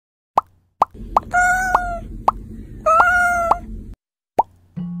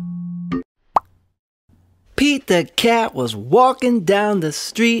Pete the cat was walking down the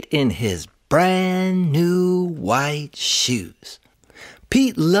street in his brand new white shoes.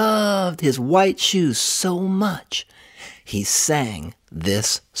 Pete loved his white shoes so much, he sang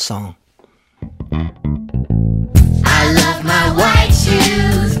this song. I love my white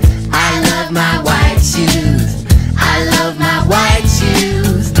shoes. I love my white shoes. I love my white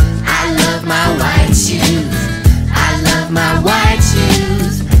shoes. I love my white shoes. I love my white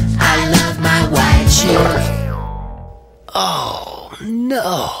shoes. I love my white shoes. Oh,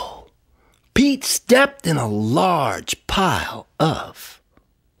 no. Pete stepped in a large pile of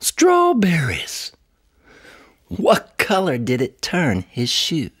strawberries. What color did it turn his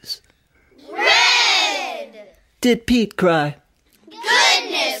shoes? Red! Did Pete cry?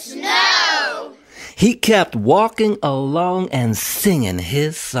 Goodness, no! He kept walking along and singing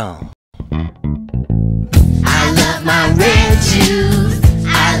his song. I love my red shoes.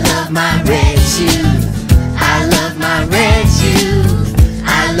 I love my red shoes. I love my red shoes.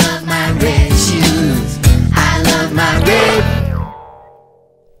 I love my red shoes. I love my red.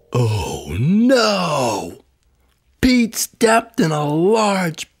 Oh, no! Pete stepped in a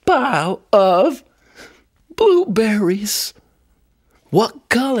large pile of blueberries. What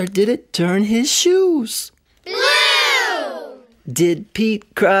color did it turn his shoes? Blue! Did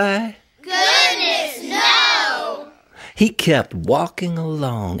Pete cry? Goodness, no! He kept walking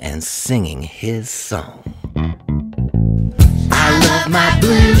along and singing his song. I love my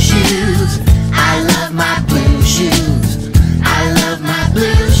blue shoes. I love my blue shoes. I love my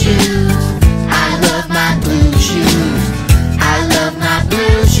blue shoes. I love my blue shoes. I love my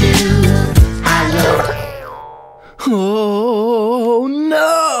blue shoes. I love. Oh,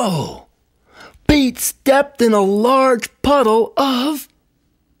 no! Pete stepped in a large puddle of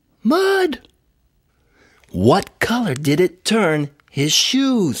mud. What color did it turn his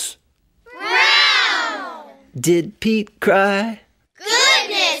shoes? Brown! Did Pete cry?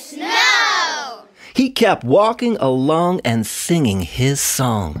 Goodness, no! He kept walking along and singing his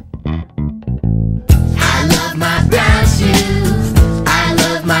song. I love my brown shoes. I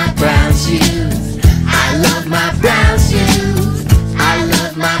love my brown shoes. I love my brown shoes. I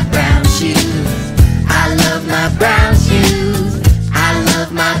love my brown shoes. I love my brown shoes. I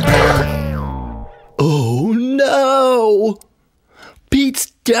love my brown. Oh, no! Pete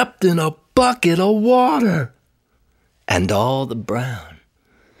stepped in a bucket of water. And all the brown,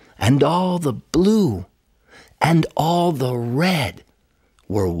 and all the blue, and all the red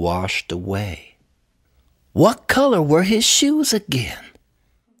were washed away. What color were his shoes again?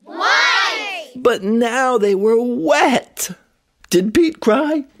 White! But now they were wet. Did Pete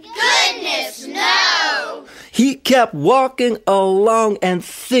cry? Goodness, no! He kept walking along and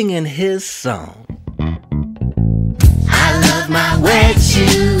singing his song. I love my wet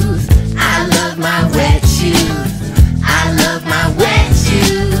shoes. I love my wet shoes. I love my wet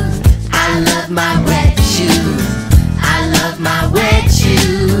shoes. I love my wet shoes. I love my wet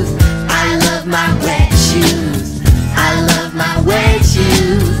shoes. I love my wet shoes. I love my wet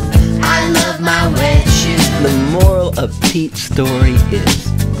shoes. I love my wet shoes. The moral of Pete's story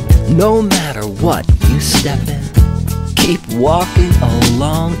is, no matter what you step in, keep walking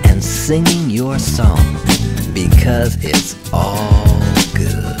along and singing your song, because it's all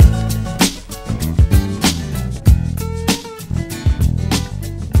good.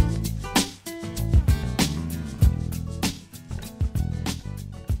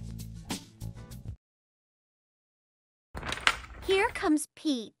 Here comes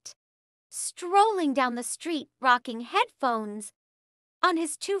Pete, strolling down the street rocking headphones on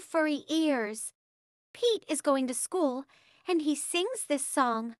his two furry ears. Pete is going to school and he sings this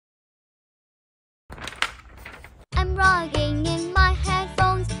song. I'm rocking in my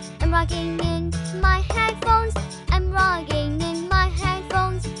headphones. I'm rocking in my headphones. I'm rocking in my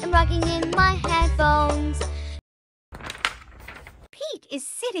headphones. I'm rocking in my headphones. Pete is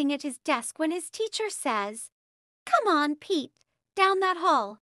sitting at his desk when his teacher says, "Come on, Pete, down that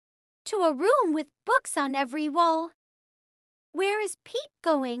hall, to a room with books on every wall." Where is Pete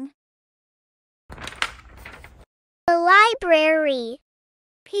going? The library.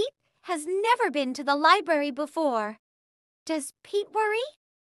 Pete has never been to the library before. Does Pete worry?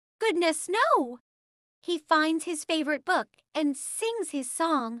 Goodness, no! He finds his favorite book and sings his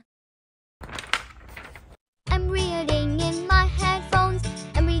song. I'm reading in my headphones.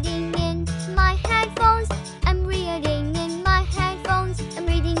 I'm reading in my headphones. I'm reading in my headphones. I'm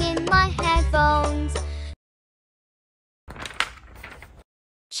reading in my headphones.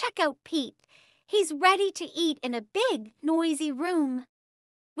 Check out Pete. He's ready to eat in a big, noisy room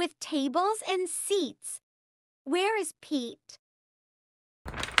with tables and seats. Where is Pete?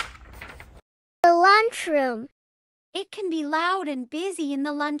 The lunchroom. It can be loud and busy in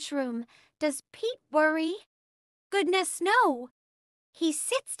the lunchroom. Does Pete worry? Goodness, no. He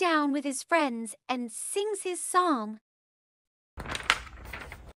sits down with his friends and sings his song.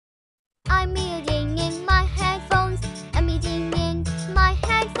 I'm eating in my headphones. I'm eating in my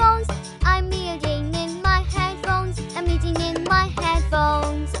headphones. I'm eating in my headphones. I'm eating in my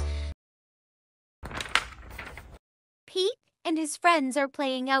headphones. Pete and his friends are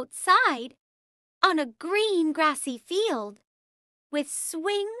playing outside on a green grassy field with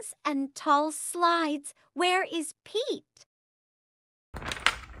swings and tall slides. Where is Pete?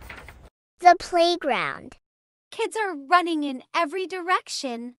 The playground. Kids are running in every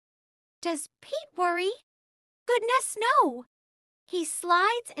direction. Does Pete worry? Goodness, no. He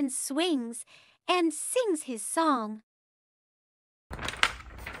slides and swings and sings his song.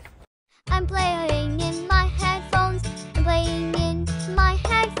 I'm playing in my headphones. I'm playing in my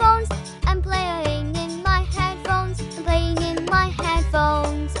headphones. I'm playing in my headphones. I'm playing in my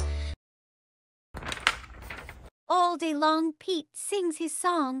headphones. All day long, Pete sings his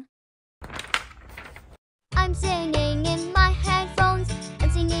song. I'm singing in my headphones. I'm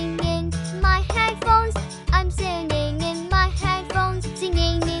singing in my headphones. I'm singing in my headphones.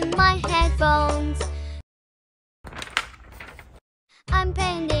 Singing in my headphones. I'm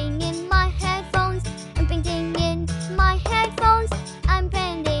painting in my headphones. I'm painting in my headphones. I'm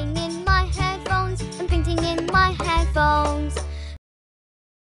painting in my headphones. I'm painting in my headphones.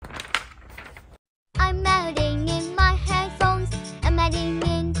 I'm melting in my headphones. I'm melting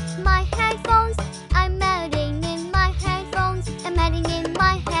in my headphones. I'm melting in my headphones. I'm melting in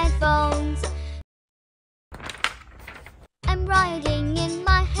my headphones. I'm writing in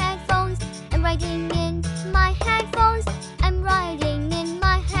my headphones. I'm writing in my headphones. I'm writing in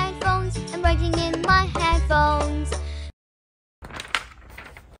my headphones. I'm writing in my headphones.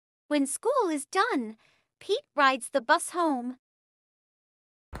 When school is done, Pete rides the bus home.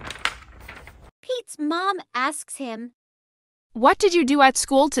 Pete's mom asks him, "What did you do at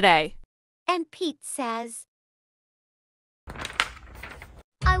school today?" and Pete says,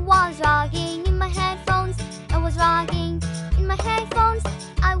 I was rocking in my headphones. I was rocking in my headphones.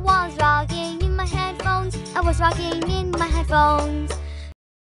 I was rocking in my headphones. I was rocking in my headphones.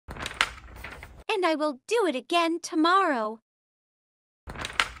 and I will do it again tomorrow.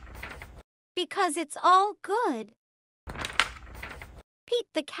 Because it's all good. Pete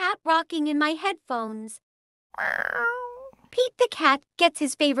the cat rocking in my headphones. Pete the cat gets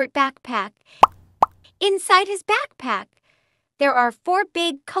his favorite backpack. Inside his backpack, there are 4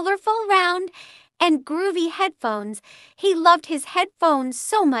 big, colorful, round, and groovy headphones. He loved his headphones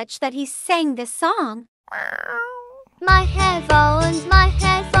so much that he sang this song. My headphones, my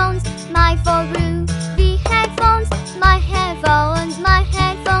headphones, my 4 groovy headphones. My headphones, my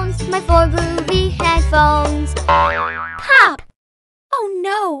headphones, my 4 groovy headphones. Pop! Oh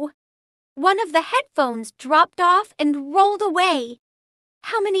no! One of the headphones dropped off and rolled away.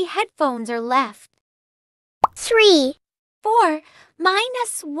 How many headphones are left? 3. 4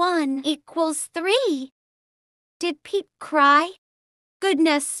 minus 1 equals 3. Did Pete cry?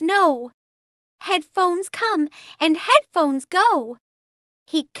 Goodness, no. Headphones come and headphones go.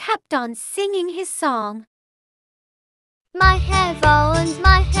 He kept on singing his song. My headphones,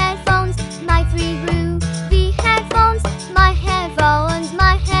 my 3 groovy headphones. My headphones,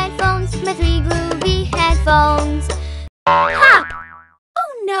 my 3 groovy headphones. Pop!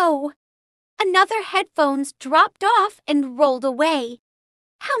 Oh no! Another headphones dropped off and rolled away.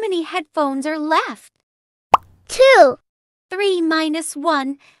 How many headphones are left? 2. 3 minus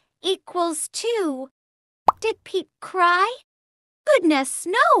 1 equals 2. Did Pete cry? Goodness,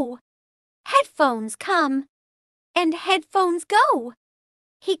 no! Headphones come and headphones go.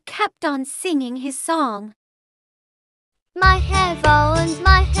 He kept on singing his song. My headphones,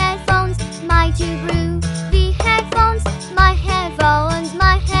 my 2 groovy headphones. My headphones,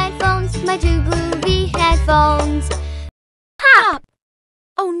 my 2 groovy headphones. Pop!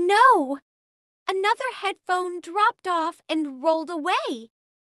 Oh no! Another headphone dropped off and rolled away.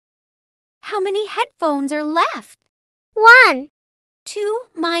 How many headphones are left? 1. 2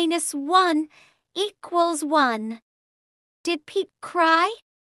 minus 1 equals 1. Did Pete cry?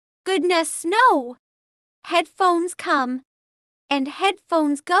 Goodness, no! Headphones come and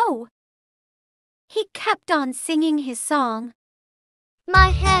headphones go. He kept on singing his song. My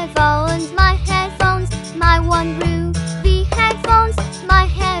headphones, my 1 groovy headphones. My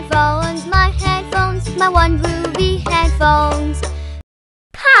headphones, my 1 groovy headphones.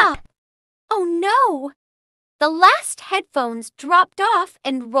 Pop! Oh no! The last headphones dropped off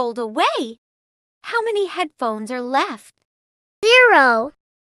and rolled away. How many headphones are left? 0.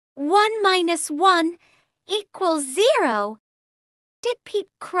 1 minus 1 equals 0. Did Pete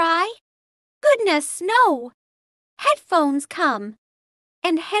cry? Goodness, no. Headphones come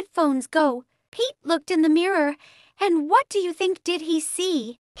and headphones go. Pete looked in the mirror, and what do you think did he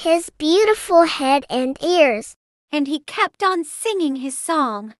see? His beautiful head and ears. And he kept on singing his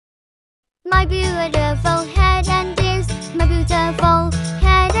song. My beautiful head and ears, my beautiful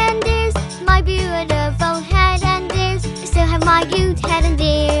head and ears, my beautiful head and ears. I still have my cute head and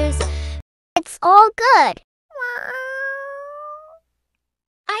ears. It's all good.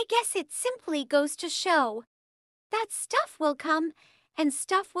 I guess it simply goes to show that stuff will come and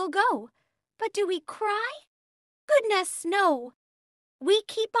stuff will go. But do we cry? Goodness, no. We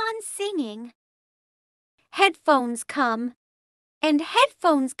keep on singing. Headphones come and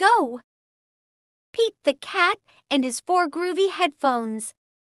headphones go. Pete the cat and his 4 groovy headphones.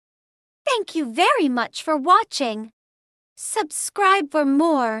 Thank you very much for watching. Subscribe for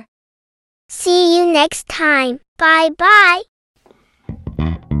more. See you next time. Bye-bye.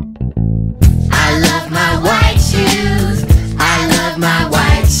 I love my white shoes. I love my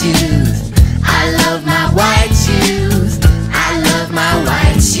white shoes. I love my white shoes. I love my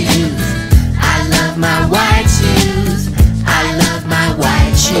white shoes. I love my white shoes. I love my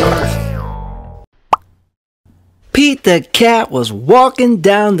white shoes. Pete the cat was walking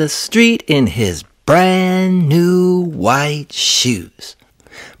down the street in his brand new white shoes.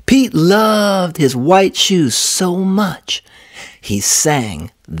 Pete loved his white shoes so much, he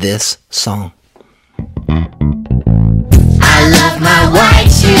sang this song. I love my white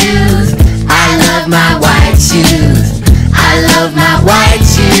shoes. I love my white shoes. I love my white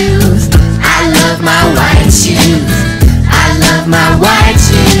shoes. I love my white shoes. I love my white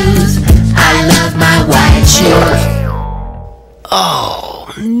shoes. I love my white shoes.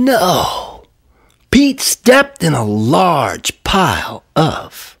 Oh no! Pete stepped in a large pile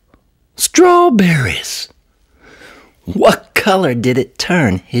of strawberries. What color did it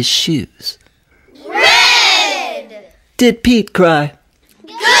turn his shoes? Red! Did Pete cry?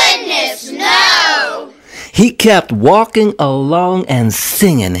 Goodness, no! He kept walking along and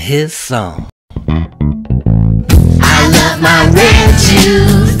singing his song. I love my red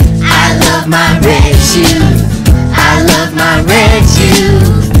shoes. I love my red shoes. I love my red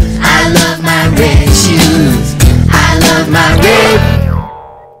shoes. I love my red shoes. I love my red.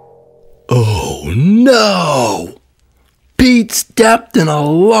 Oh no! Pete stepped in a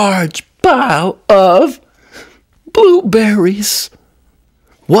large pile of blueberries.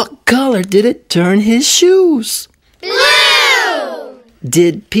 What color did it turn his shoes? Blue!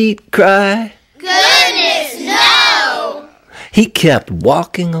 Did Pete cry? Goodness, no! He kept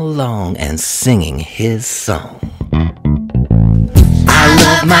walking along and singing his song. I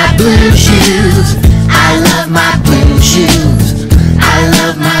love my blue shoes. I love my blue shoes. I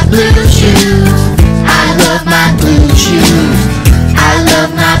love my blue shoes. I love my blue shoes. I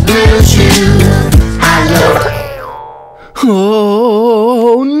love my blue shoes. I love.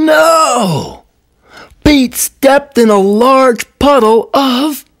 Oh no! Pete stepped in a large puddle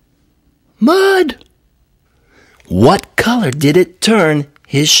of mud. What color did it turn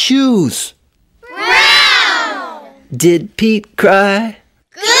his shoes? Brown! Did Pete cry?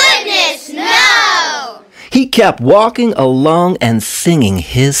 Goodness, no! He kept walking along and singing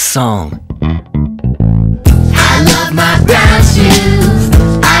his song. I love my brown shoes.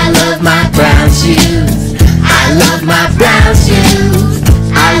 I love my brown shoes. I love my brown shoes.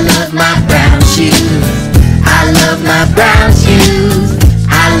 I love my brown shoes. I love my brown shoes.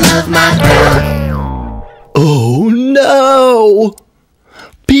 I love my brown. Oh no!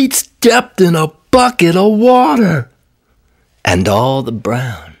 Pete stepped in a bucket of water. And all the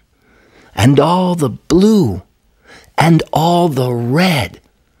brown, and all the blue, and all the red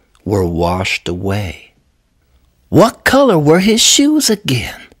were washed away. What color were his shoes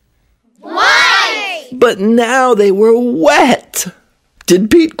again? White! But now they were wet. Did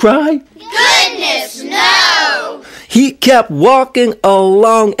Pete cry? Goodness, no! He kept walking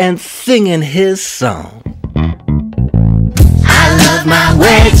along and singing his song. I love my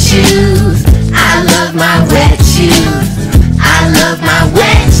wet shoes. I love my wet shoes. I love my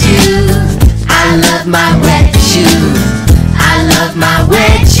wet shoes. I love my wet shoes. I love my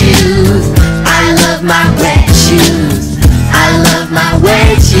wet shoes. I love my wet shoes. I love my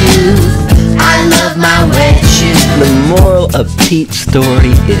wet shoes. I love my wet shoes. The moral of Pete's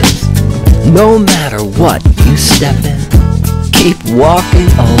story is, no matter what you step in, keep walking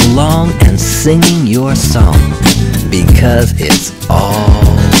along and singing your song, because it's all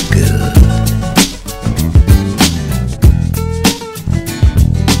good.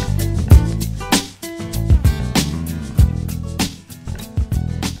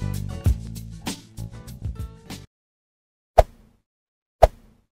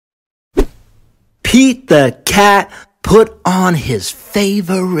 the cat put on his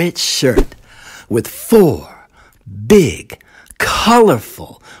favorite shirt with 4 big,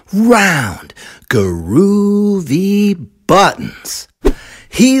 colorful, round, groovy buttons.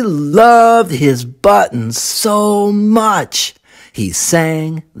 He loved his buttons so much, he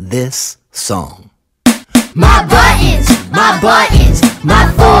sang this song. My buttons, my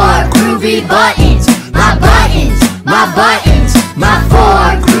 4 groovy buttons. My buttons, my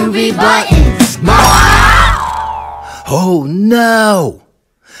 4 groovy buttons. Oh no!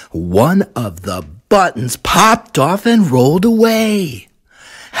 One of the buttons popped off and rolled away.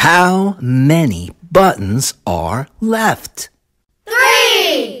 How many buttons are left?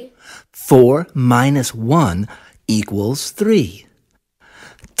 3! 4 minus 1 equals 3.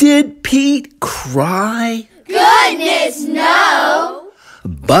 Did Pete cry? Goodness, no!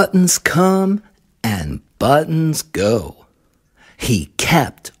 Buttons come and buttons go. He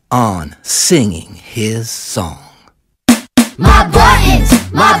kept on singing his song. My buttons,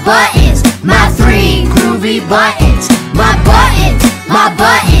 my 3 groovy buttons. My buttons,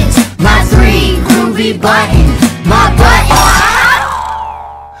 my 3 groovy buttons. My buttons.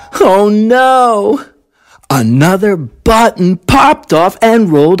 Oh no! Another button popped off and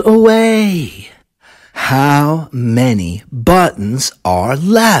rolled away. How many buttons are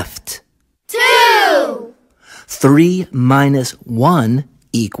left? 2! 3 minus 1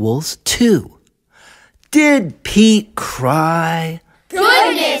 equals 2. Did Pete cry?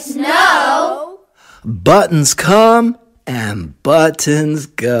 Goodness, no! Buttons come and buttons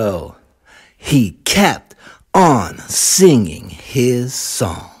go. He kept on singing his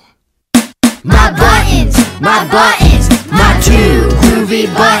song. My buttons, my 2 groovy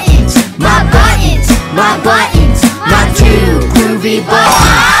buttons. My buttons, my 2 groovy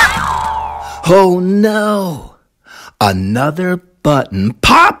buttons. Oh no! Another button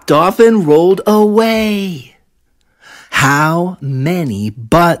popped off and rolled away. How many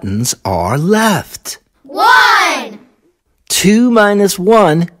buttons are left? 1! 2 minus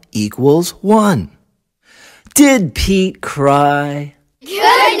 1 equals 1. Did Pete cry?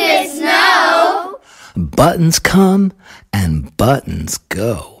 Goodness, no! Buttons come and buttons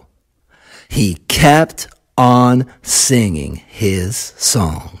go. He kept on singing his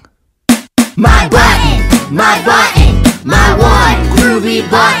song. My button, my 1 groovy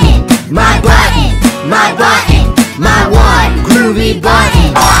button. My button, my 1 groovy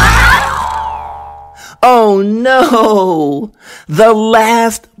button. Oh no! The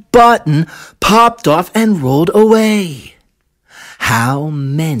last button popped off and rolled away. How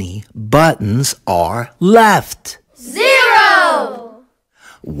many buttons are left? 0!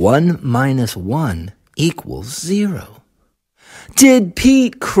 1 minus 1 equals 0. Did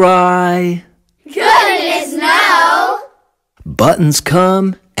Pete cry? Goodness, no! Buttons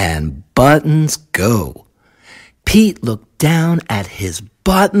come and buttons go. Pete looked down at his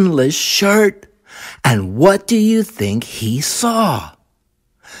buttonless shirt, and what do you think he saw?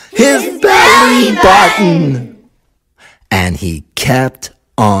 His belly button! And he kept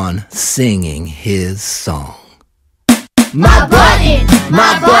on singing his song. My button,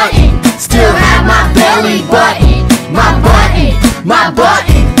 still have my belly button. My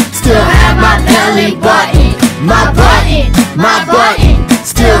button, still have my belly button. My button,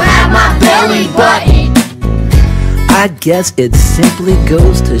 still have my belly button. I guess it simply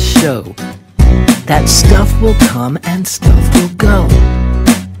goes to show that stuff will come and stuff will go.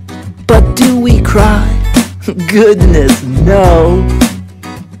 But do we cry? Goodness, no.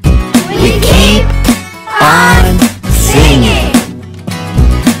 We keep on singing.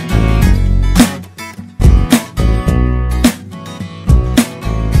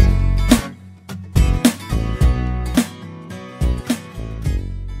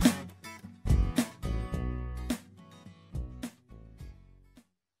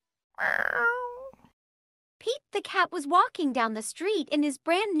 Pete the cat was walking down the street in his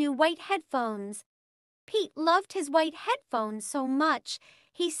brand new white headphones. Pete loved his white headphones so much,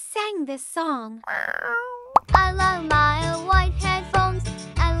 he sang this song. I love my white headphones.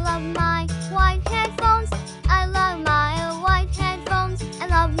 I love my white headphones. I love my white headphones. I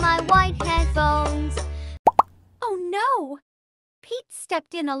love my white headphones. Oh no! Pete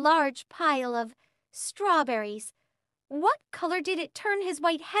stepped in a large pile of strawberries. What color did it turn his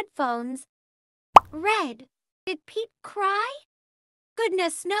white headphones? Red. Did Pete cry?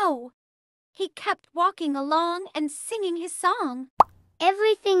 Goodness, no! He kept walking along and singing his song.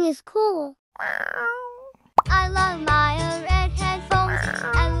 Everything is cool. I love my red headphones.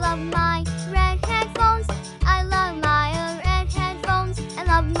 I love my red headphones. I love my red headphones. I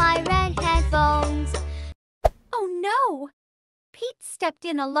love my red headphones. Oh no! Pete stepped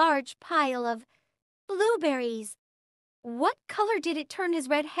in a large pile of blueberries. What color did it turn his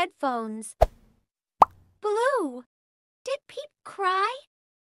red headphones? Blue. Did Pete cry?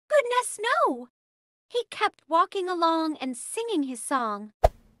 Goodness, no! He kept walking along and singing his song.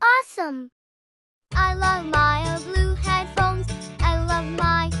 Awesome! I love my blue headphones. I love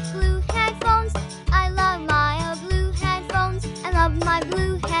my blue headphones. I love my blue headphones. I love my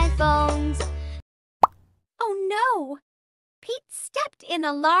blue headphones. Oh no! Pete stepped in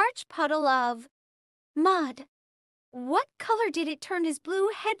a large puddle of mud. What color did it turn his blue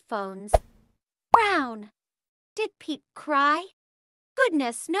headphones? Brown. Did Pete cry?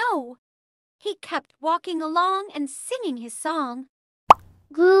 Goodness, no! He kept walking along and singing his song.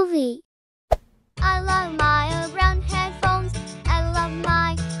 Groovy. I love my brown headphones. I love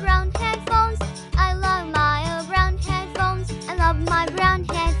my brown headphones. I love my brown headphones. I love my brown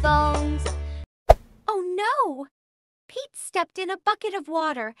headphones. Oh no! Pete stepped in a bucket of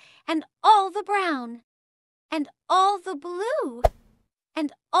water, and all the brown, and all the blue,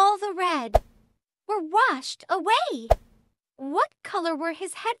 and all the red were washed away. What color were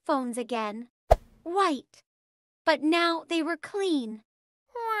his headphones again? White. But now they were clean.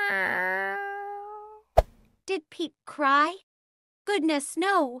 Did Pete cry? Goodness,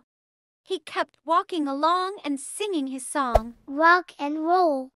 no. He kept walking along and singing his song. Rock and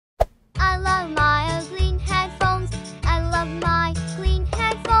roll. I love my clean headphones. I love my clean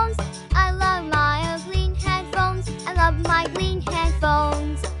headphones. I love my clean headphones. I love my clean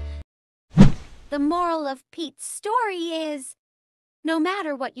headphones. The moral of Pete's story is, no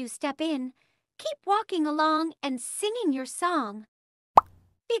matter what you step in, keep walking along and singing your song.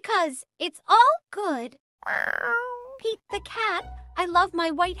 Because it's all good. Pete the cat, I love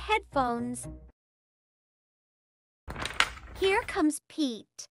my white headphones. Here comes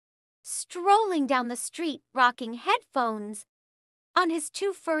Pete, strolling down the street rocking headphones on his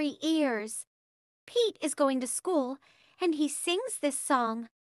two furry ears. Pete is going to school and he sings this song.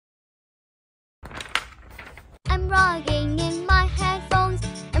 I'm rocking in my headphones.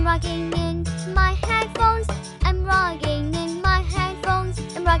 I'm rocking in my headphones. I'm rocking in my headphones.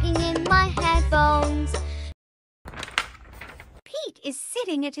 I'm rocking in my headphones. Pete is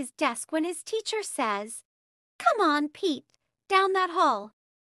sitting at his desk when his teacher says, "Come on, Pete, down that hall,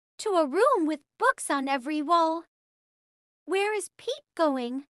 to a room with books on every wall." Where is Pete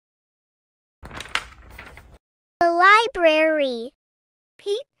going? The library.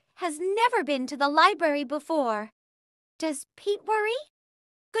 Pete has never been to the library before. Does Pete worry?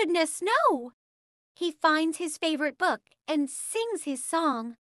 Goodness, no! He finds his favorite book and sings his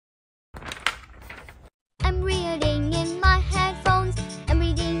song. I'm reading in my headphones. I'm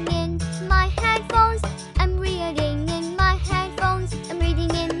reading in my headphones. I'm reading in my headphones. I'm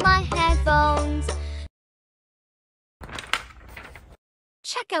reading in my headphones.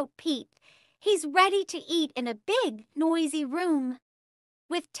 Check out Pete. He's ready to eat in a big, noisy room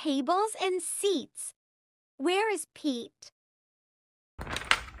with tables and seats. Where is Pete?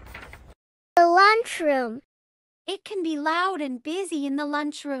 The lunchroom. It can be loud and busy in the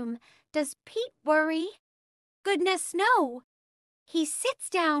lunchroom. Does Pete worry? Goodness, no! He sits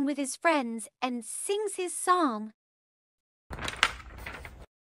down with his friends and sings his song.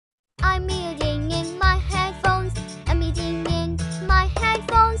 I'm eating in my headphones. I'm eating in my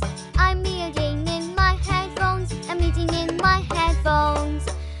headphones. I'm eating in my headphones. I'm eating in my headphones.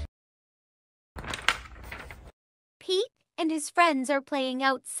 Pete and his friends are playing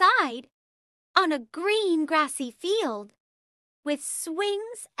outside on a green grassy field with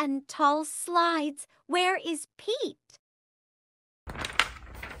swings and tall slides. Where is Pete?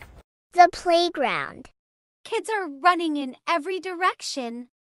 The playground. Kids are running in every direction.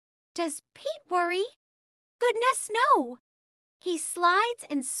 Does Pete worry? Goodness, no! He slides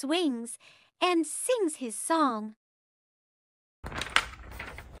and swings and sings his song.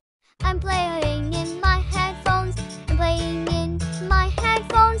 I'm playing in my headphones. I'm playing in my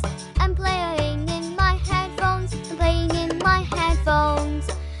headphones. I'm playing in my headphones. I'm playing in my headphones.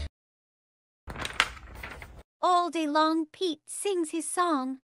 All day long, Pete sings his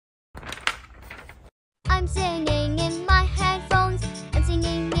song. I'm singing in my headphones. I'm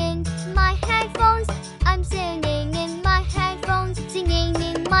singing in my headphones. I'm singing in my headphones. Singing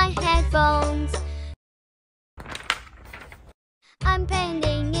in my headphones. I'm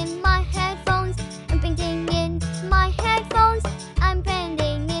painting in my headphones. I'm painting in my headphones. I'm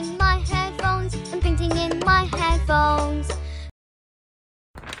painting in my headphones. I'm painting in my headphones.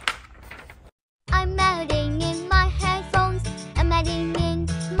 I'm melting in my headphones. I'm melting in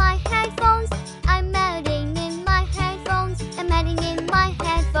my headphones. I'm melting in my headphones. I'm melting in my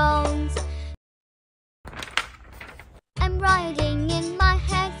headphones. I'm writing in my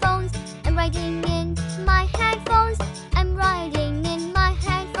headphones. I'm writing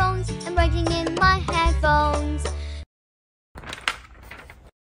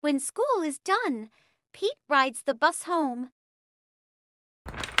When school is done, Pete rides the bus home.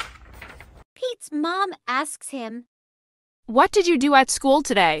 Pete's mom asks him, What did you do at school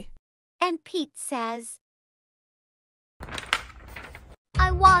today? and Pete says,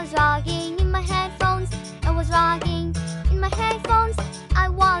 I was rocking in my headphones. I was rocking in my headphones. I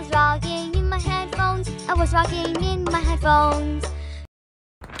was rocking in my headphones. I was rocking in my headphones.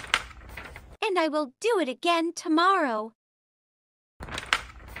 and I will do it again tomorrow.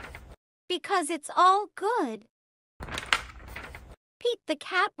 Because it's all good. Pete the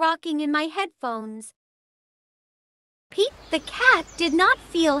cat rocking in my headphones. Pete the cat did not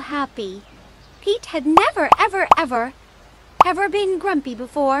feel happy. Pete had never, ever been grumpy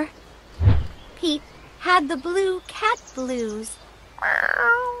before. Pete had the blue cat blues.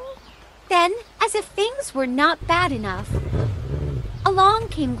 Then, as if things were not bad enough, along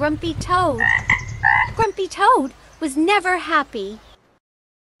came Grumpy Toad. Grumpy Toad was never happy.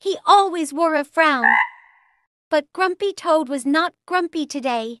 He always wore a frown. But Grumpy Toad was not grumpy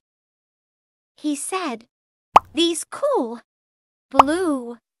today. He said, "These cool,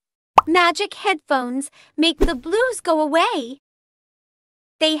 blue, magic headphones make the blues go away.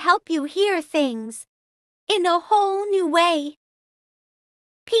 They help you hear things in a whole new way."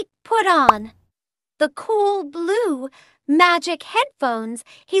 Pete put on the cool, blue, magic headphones.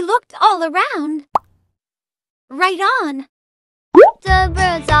 He looked all around. Right on. The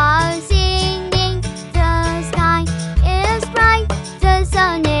birds are singing, the sky is bright, the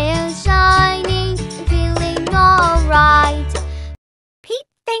sun is shining, feeling alright. Pete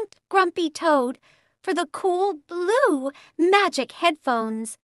thanked Grumpy Toad for the cool, blue, magic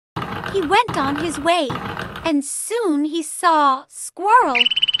headphones. He went on his way, and soon he saw Squirrel.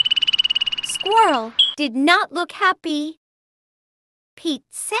 Squirrel did not look happy. Pete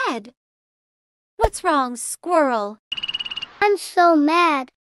said, "What's wrong, Squirrel?" I'm so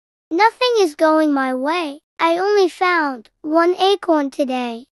mad. Nothing is going my way. I only found one acorn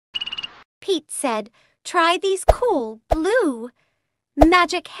today. Pete said, "Try these cool, blue,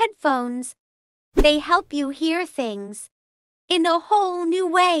 magic headphones. They help you hear things in a whole new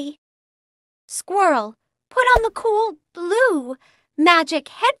way." Squirrel put on the cool, blue, magic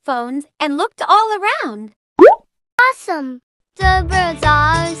headphones and looked all around. Awesome! The birds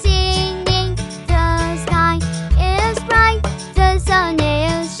are singing, the sky is bright, the sun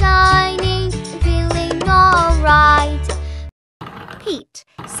is shining, feeling alright. Pete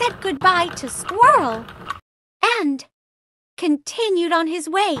said goodbye to Squirrel and continued on his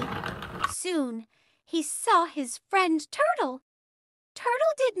way. Soon he saw his friend Turtle.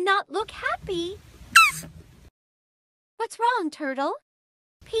 Turtle did not look happy. "What's wrong, Turtle?"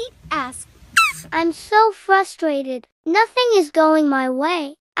 Pete asked. I'm so frustrated. Nothing is going my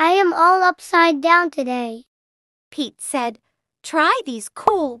way. I am all upside down today. Pete said, "Try these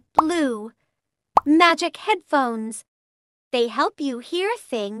cool, blue, magic headphones. They help you hear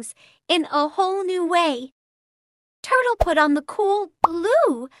things in a whole new way." Turtle put on the cool,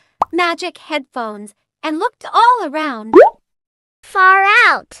 blue, magic headphones and looked all around. Far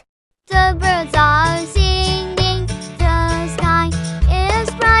out! The birds are singing, the sky is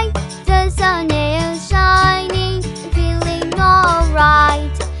bright, the sun is shining, feeling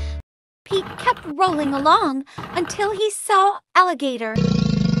alright. Pete kept rolling along until he saw Alligator.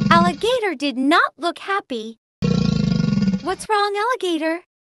 Alligator did not look happy. "What's wrong, Alligator?"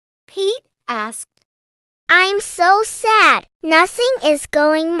 Pete asked. I'm so sad. Nothing is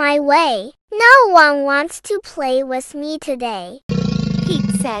going my way. No one wants to play with me today.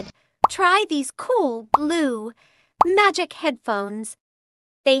 Pete said, "Try these cool, blue, magic headphones.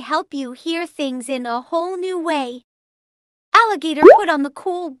 They help you hear things in a whole new way." Alligator put on the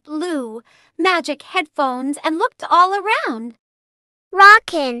cool, blue, magic headphones and looked all around.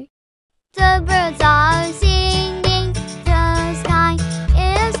 Rockin'. The birds are singing, the sky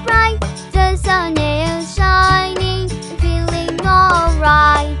is bright, the sun is shining, feeling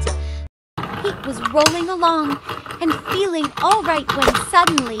alright. Pete was rolling along and feeling all right when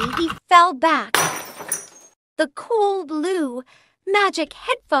suddenly he fell back. The cool, blue, magic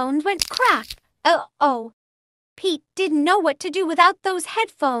headphones went crack. Oh. Pete didn't know what to do without those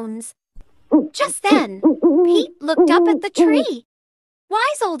headphones. Just then, Pete looked up at the tree.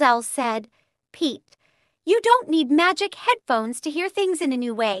 Wise Old Owl said, "Pete, you don't need magic headphones to hear things in a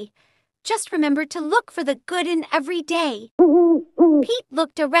new way. Just remember to look for the good in every day." Pete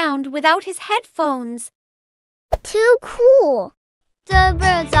looked around without his headphones. Too cool. The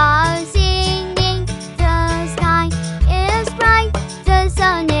birds are singing, the sky is bright, the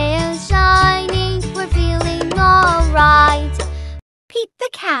sun is shining, we're feeling alright. Pete the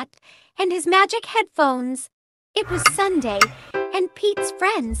cat and his magic headphones. It was Sunday, and Pete's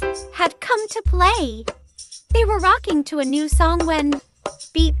friends had come to play. They were rocking to a new song when,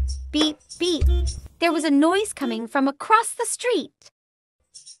 beep, beep, beep, there was a noise coming from across the street.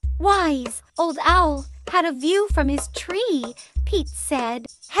 Wise Old Owl had a view from his tree, Pete said.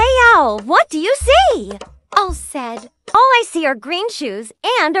 Hey, Owl, what do you see? Owl said. All I see are green shoes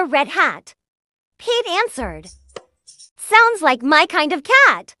and a red hat. Pete answered. Sounds like my kind of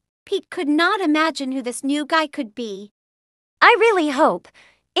cat. Pete could not imagine who this new guy could be. I really hope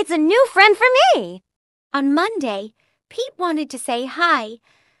it's a new friend for me. On Monday, Pete wanted to say hi,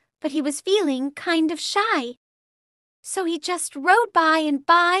 but he was feeling kind of shy. So he just rode by and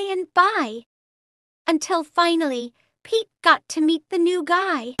by and by, until finally Pete got to meet the new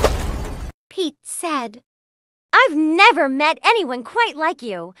guy. Pete said, I've never met anyone quite like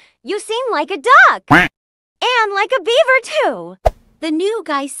you. You seem like a duck. And like a beaver, too. The new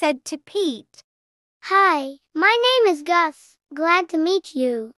guy said to Pete, Hi, my name is Gus. Glad to meet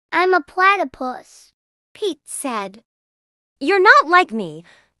you. I'm a platypus. Pete said, You're not like me,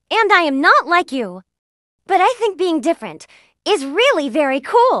 and I am not like you. But I think being different is really very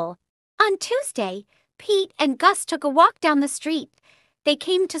cool. On Tuesday, Pete and Gus took a walk down the street. They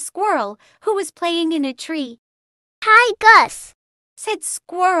came to Squirrel, who was playing in a tree. Hi, Gus, said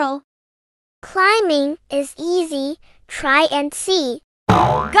Squirrel. Climbing is easy. Try and see.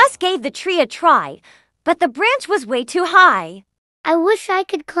 Gus gave the tree a try, but the branch was way too high. I wish I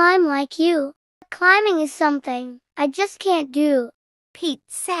could climb like you. Climbing is something I just can't do. Pete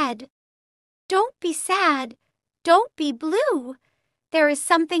said, Don't be sad. Don't be blue. There is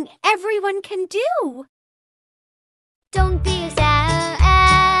something everyone can do. Don't be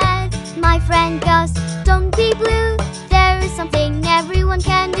sad, my friend Gus. Don't be blue. There is something everyone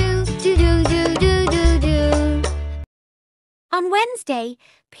can do. Do. On Wednesday,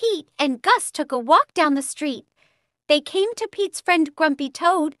 Pete and Gus took a walk down the street. They came to Pete's friend Grumpy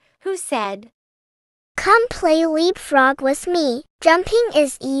Toad, who said, Come play leapfrog with me. Jumping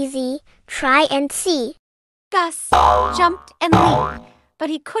is easy. Try and see. Gus jumped and leaped, but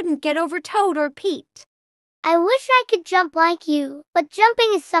he couldn't get over Toad or Pete. I wish I could jump like you, but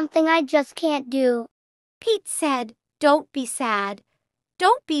jumping is something I just can't do. Pete said, Don't be sad.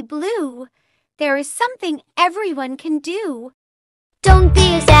 Don't be blue. There is something everyone can do. Don't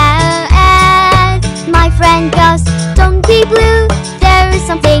be sad, my friend Gus. Don't be blue. There is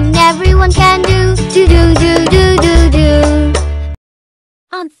something everyone can do. Do.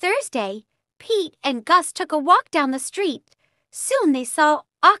 On Thursday, Pete and Gus took a walk down the street. Soon they saw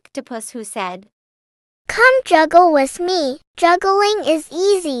Octopus, who said, Come juggle with me. Juggling is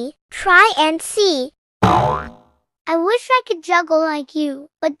easy. Try and see. I wish I could juggle like you,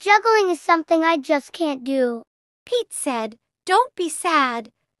 but juggling is something I just can't do. Pete said, Don't be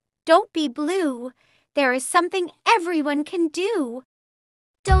sad. Don't be blue. There is something everyone can do.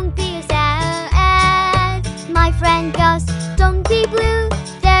 Don't be sad, my friend Gus. Don't be blue.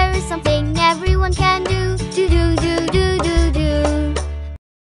 There is something everyone can do. Do.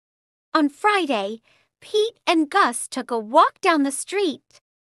 On Friday, Pete and Gus took a walk down the street.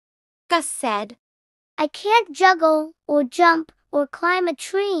 Gus said, I can't juggle or jump or climb a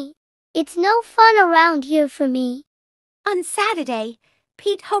tree. It's no fun around here for me. On Saturday,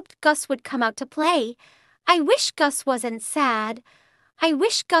 Pete hoped Gus would come out to play. I wish Gus wasn't sad. I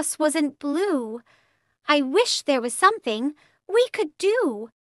wish Gus wasn't blue. I wish there was something we could do.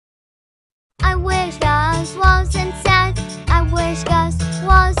 I wish Gus wasn't sad. I wish Gus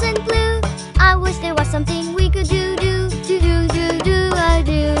wasn't blue. I wish there was something we could do.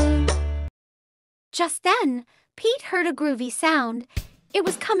 Just then, Pete heard a groovy sound. It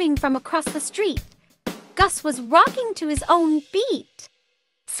was coming from across the street. Gus was rocking to his own beat.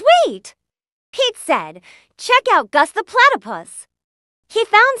 Sweet! Pete said, Check out Gus the Platypus. He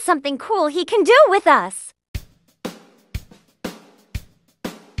found something cool he can do with us.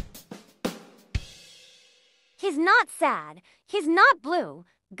 He's not sad. He's not blue.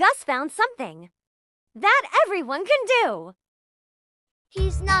 Gus found something that everyone can do.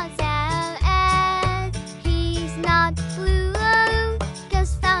 He's not sad. He's not blue.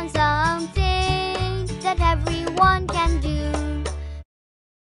 Gus found something that everyone can do.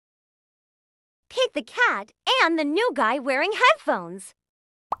 Pete the cat and the new guy wearing headphones.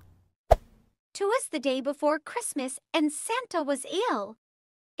 'Twas the day before Christmas, and Santa was ill.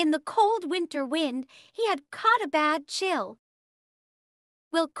 In the cold winter wind, he had caught a bad chill.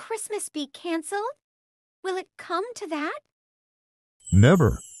 Will Christmas be canceled? Will it come to that?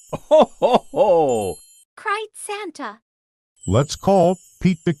 Never. Ho, ho, ho! Cried Santa. Let's call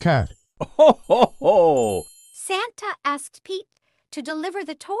Pete the cat. Ho, ho, ho! Santa asked Pete to deliver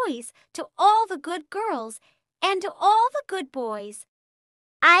the toys to all the good girls and to all the good boys,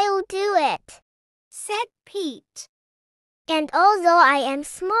 I'll do it. said Pete. And although I am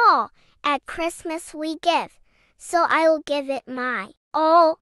small, at Christmas we give, so I'll give it my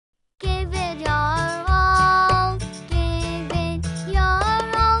all. Give it your all. Give it your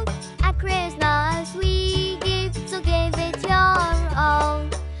all. At Christmas we give, so give it your all.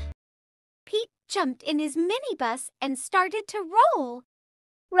 Pete jumped in his minibus and started to roll.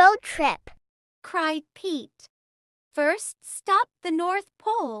 Road trip. Cried Pete. First stop the North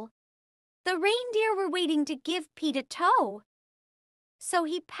Pole. The reindeer were waiting to give Pete a tow. So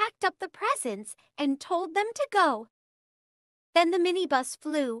he packed up the presents and told them to go. Then the minibus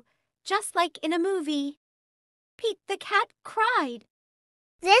flew, just like in a movie. Pete the cat cried.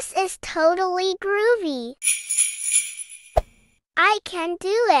 This is totally groovy. I can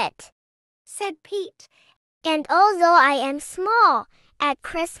do it, said Pete. And although I am small, at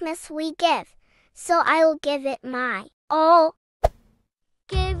Christmas we give, so I'll give it my all.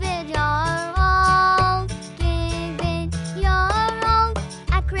 Give it your all. Give it your all.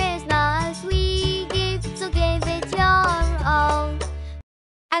 At Christmas we give, so give it your all.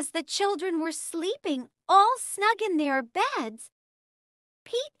 As the children were sleeping all snug in their beds,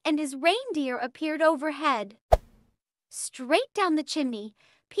 Pete and his reindeer appeared overhead. Straight down the chimney,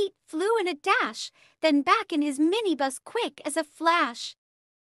 Pete flew in a dash, then back in his minibus quick as a flash.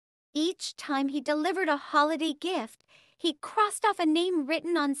 Each time he delivered a holiday gift, he crossed off a name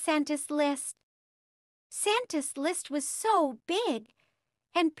written on Santa's list. Santa's list was so big,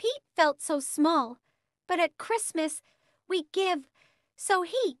 and Pete felt so small. But at Christmas, we give, so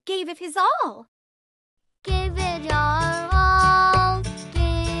he gave it his all. Give it your all.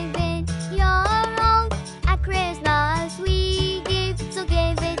 Give it your all. At Christmas we give, so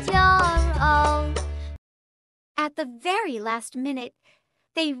give it your all. At the very last minute,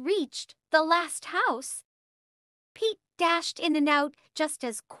 they reached the last house. Pete dashed in and out just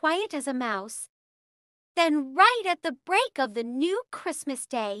as quiet as a mouse. Then right at the break of the new Christmas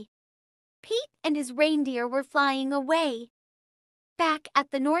day, Pete and his reindeer were flying away. Back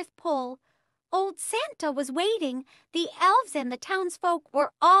at the North Pole, old Santa was waiting. The elves and the townsfolk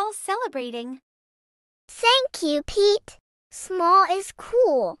were all celebrating. Thank you, Pete. Small is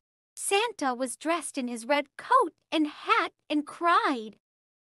cool. Santa was dressed in his red coat and hat and cried,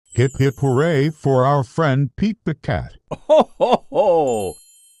 Hip hip hooray for our friend Pete the cat. Ho, ho, ho!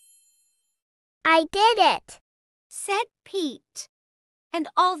 I did it, said Pete. And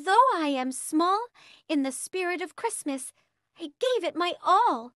although I am small, in the spirit of Christmas, I gave it my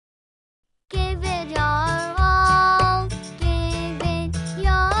all. Give it your all. Give it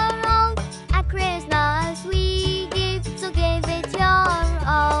your all. At Christmas we give, so give it your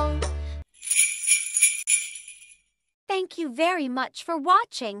all. Thank you very much for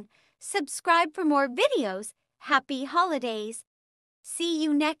watching. Subscribe for more videos. Happy holidays. See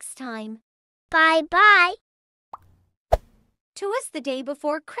you next time. Bye-bye. 'Twas the day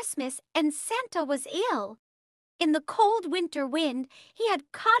before Christmas, and Santa was ill. In the cold winter wind, he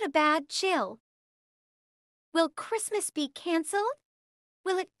had caught a bad chill. Will Christmas be canceled?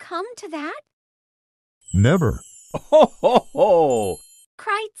 Will it come to that? Never. Ho, ho, ho!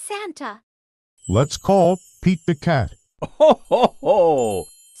 Cried Santa. Let's call Pete the cat. Ho, ho, ho!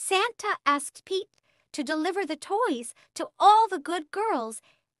 Santa asked Pete to deliver the toys to all the good girls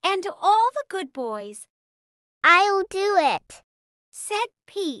and to all the good boys, I'll do it. said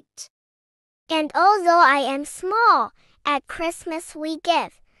Pete. And although I am small, at Christmas we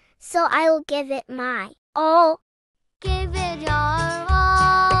give, so I'll give it my all. Give it your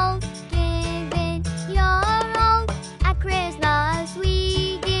all. Give it your all. At Christmas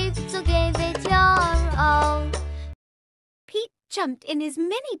we give, so give it your all. Pete jumped in his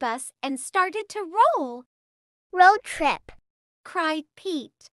minibus and started to roll. Road trip. Cried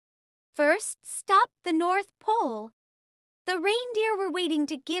Pete. First stop the North Pole. The reindeer were waiting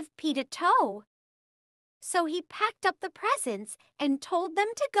to give Pete a tow. So he packed up the presents and told them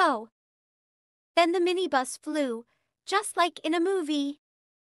to go. Then the minibus flew, just like in a movie.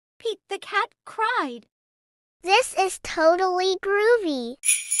 Pete the cat cried. This is totally groovy.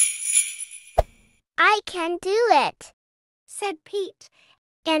 I can do it, said Pete.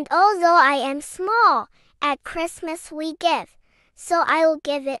 And although I am small, at Christmas we give, so I'll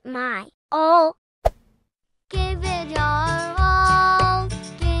give it my all. Give it your all.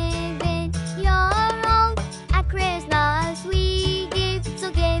 Give it your all. At Christmas we give, so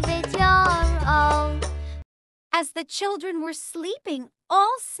give it your all. As the children were sleeping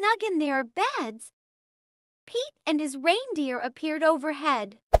all snug in their beds, Pete and his reindeer appeared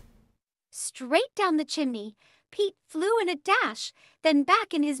overhead. Straight down the chimney, Pete flew in a dash, then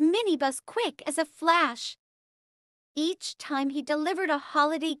back in his minibus quick as a flash. Each time he delivered a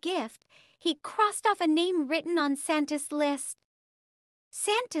holiday gift, he crossed off a name written on Santa's list.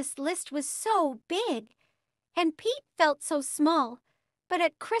 Santa's list was so big, and Pete felt so small. But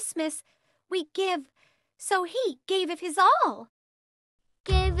at Christmas, we give, so he gave it his all.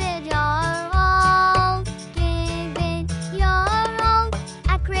 Give it your all. Give it your all.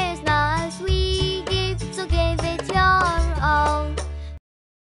 At Christmas we give, so give it your all.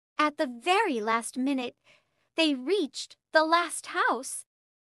 At the very last minute, they reached the last house.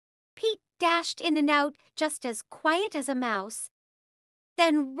 Pete dashed in and out just as quiet as a mouse.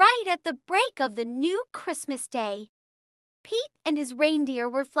 Then right at the break of the new Christmas day, Pete and his reindeer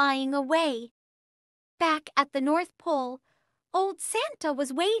were flying away. Back at the North Pole, old Santa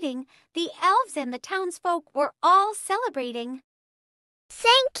was waiting. The elves and the townsfolk were all celebrating.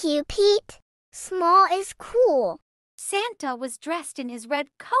 Thank you, Pete. Small is cool. Santa was dressed in his red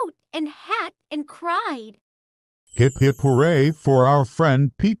coat and hat and cried, Hip hip hooray for our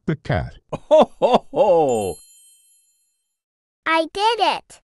friend Pete the cat. Ho, ho, ho! I did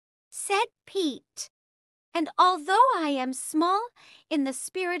it. said Pete. And although I am small, in the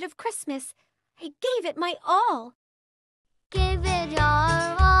spirit of Christmas, I gave it my all. Give it your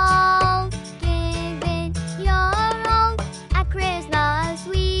all. Give it your all. At Christmas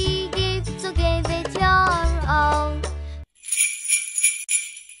we give, so give it your all.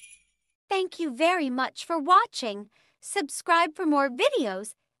 Thank you very much for watching. Subscribe for more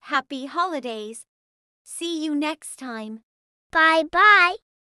videos. Happy holidays. See you next time. Bye-bye.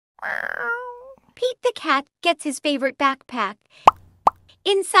 Pete the cat gets his favorite backpack.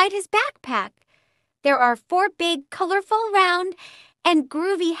 Inside his backpack, there are 4 big, colorful, round, and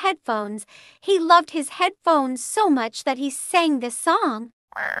groovy headphones. He loved his headphones so much that he sang this song.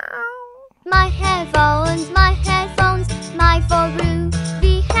 My headphones, my 4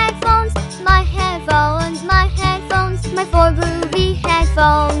 groovy headphones. My headphones, my 4 groovy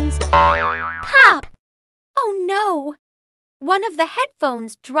headphones. Pop! Oh no! One of the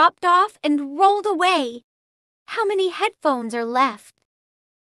headphones dropped off and rolled away. How many headphones are left?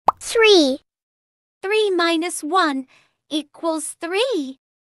 3. 3 minus 1 equals 3.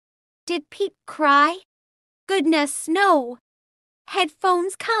 Did Pete cry? Goodness, no.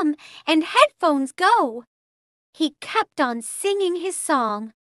 Headphones come and headphones go. He kept on singing his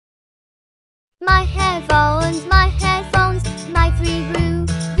song. My headphones, my 3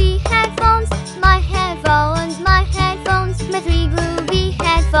 groovy headphones. My headphones, my 3 groovy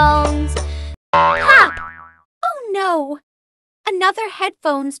headphones. Pop! Oh no! Another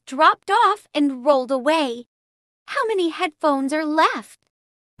headphones dropped off and rolled away. How many headphones are left?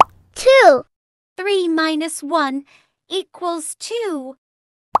 2. 3 minus 1 equals 2.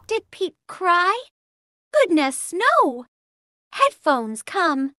 Did Pete cry? Goodness, no! Headphones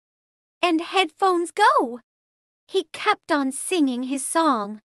come and headphones go. He kept on singing his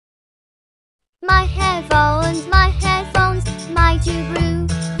song. My headphones, my 2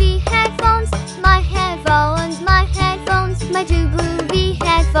 groovy headphones. My headphones, my 2 groovy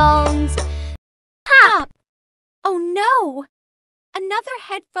headphones. Pop! Oh no! Another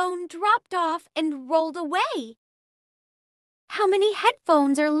headphone dropped off and rolled away. How many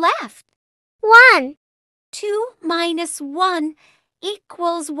headphones are left? 1. 2 minus 1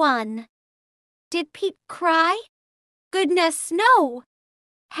 equals 1. Did Pete cry? Goodness, no!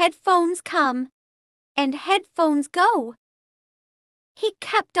 Headphones come and headphones go. He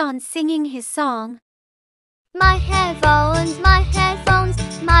kept on singing his song. My headphones,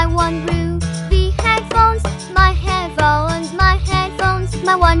 my 1 groovy headphones. My headphones,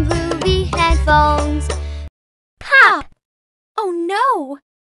 my 1 groovy headphones. Pop! Oh no!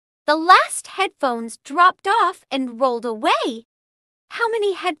 The last headphones dropped off and rolled away. How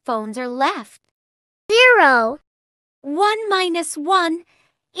many headphones are left? 0. 1 minus 1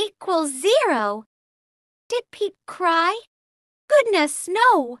 equals 0. Did Pete cry? Goodness,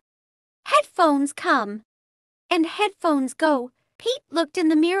 no! Headphones come and headphones go. Pete looked in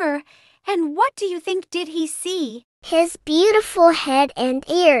the mirror, and what do you think did he see? His beautiful head and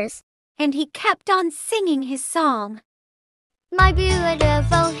ears. And he kept on singing his song. My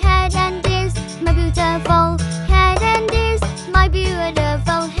beautiful head and ears. My beautiful head and ears. My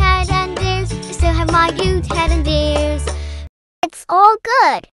beautiful head and ears. I still have my cute head and ears. It's all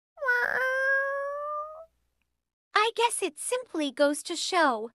good. I guess it simply goes to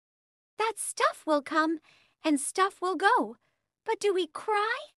show that stuff will come and stuff will go. But do we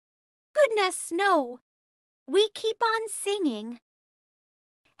cry? Goodness, no. We keep on singing.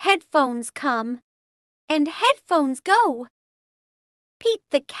 Headphones come and headphones go. Pete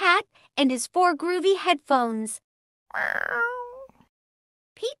the cat and his 4 groovy headphones.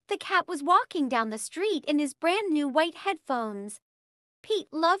 Pete the cat was walking down the street in his brand new white headphones. Pete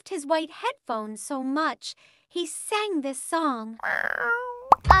loved his white headphones so much, he sang this song.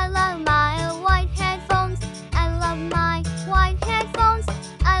 I love my white headphones. I love my white headphones.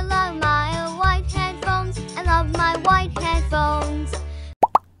 I love my white headphones. I love my white headphones.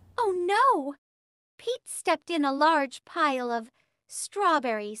 Oh no! Pete stepped in a large pile of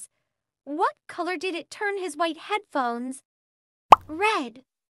strawberries. What color did it turn his white headphones? Red.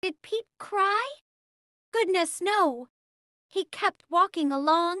 Did Pete cry? Goodness, no. He kept walking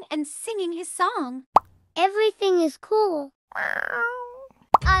along and singing his song. Everything is cool.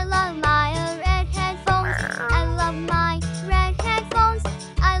 I love my red headphones. I love my red headphones.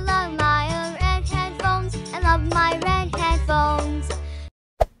 I love my red headphones. I love my red headphones.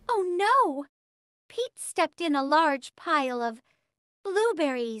 Oh no! Pete stepped in a large pile of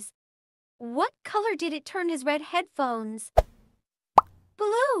blueberries. What color did it turn his red headphones?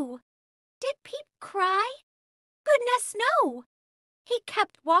 Blue. Did Pete cry? Goodness, no! He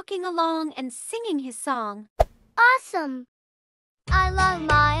kept walking along and singing his song. Awesome. I love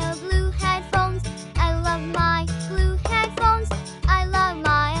my blue headphones. I love my blue headphones. I love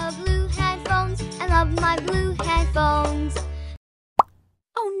my blue headphones. I love my blue headphones.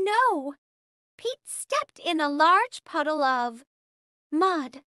 Oh no! Pete stepped in a large puddle of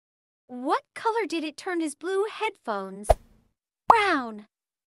mud. What color did it turn his blue headphones? Brown.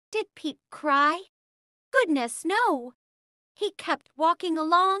 Did Pete cry? Goodness, no! He kept walking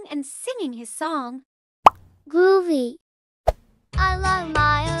along and singing his song. Groovy. I love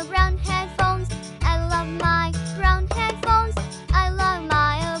my brown headphones. I love my brown headphones. I love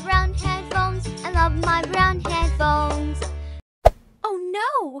my brown headphones. I love my brown headphones. Oh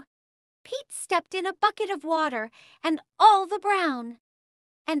no! Pete stepped in a bucket of water, and all the brown,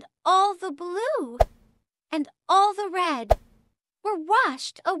 and all the blue, and all the red were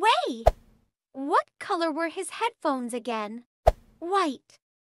washed away. What color were his headphones again? White.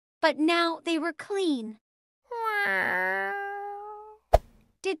 But now they were clean.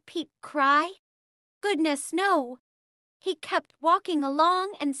 Did Pete cry? Goodness, no. He kept walking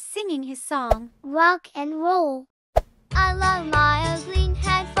along and singing his song. Rock and roll. I love my clean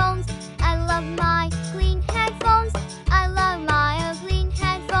headphones. I love my clean headphones. I love my clean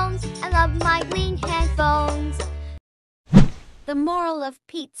headphones. I love my clean headphones. The moral of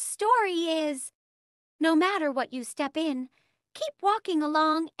Pete's story is, no matter what you step in, keep walking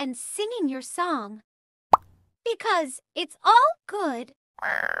along and singing your song. Because it's all good.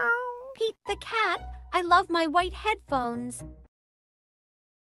 Pete the cat, I love my white headphones.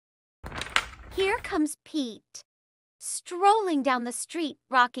 Here comes Pete, strolling down the street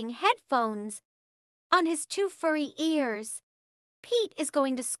rocking headphones on his two furry ears. Pete is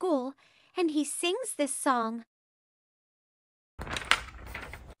going to school and he sings this song.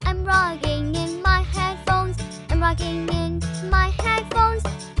 I'm rocking in my headphones. I'm rocking in my headphones.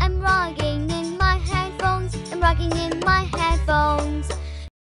 I'm rocking in my headphones. I'm rocking in my headphones.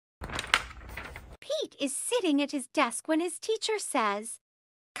 Pete is sitting at his desk when his teacher says,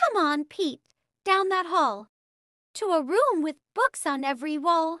 "Come on, Pete, down that hall, to a room with books on every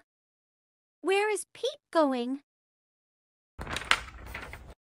wall." Where is Pete going?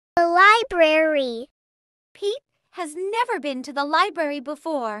 The library. Pete has never been to the library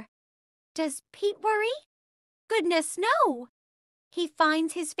before. Does Pete worry? Goodness, no! He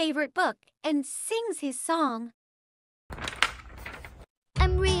finds his favorite book and sings his song.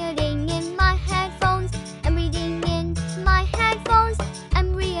 I'm reading in my headphones. I'm reading in my headphones.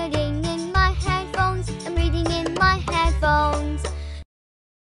 I'm reading in my headphones. I'm reading in my headphones.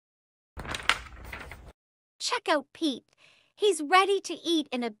 Check out Pete. He's ready to eat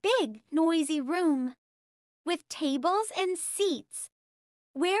in a big, noisy room with tables and seats.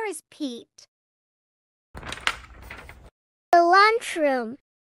 Where is Pete? The lunchroom.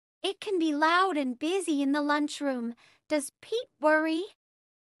 It can be loud and busy in the lunchroom. Does Pete worry?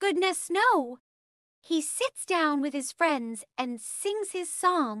 Goodness, no! He sits down with his friends and sings his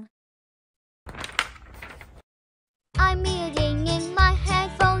song. I'm eating in my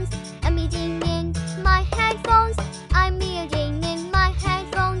headphones. I'm eating in my headphones. I'm eating in my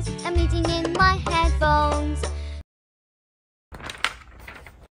headphones. I'm eating in my headphones.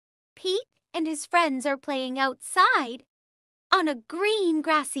 Pete and his friends are playing outside on a green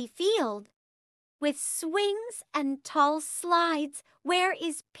grassy field with swings and tall slides. Where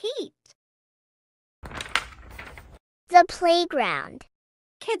is Pete? The playground.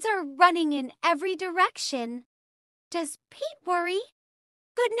 Kids are running in every direction. Does Pete worry?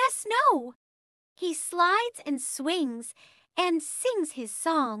 Goodness, no! He slides and swings and sings his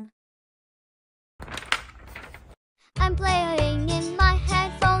song. I'm playing in my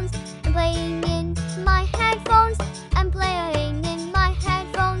headphones.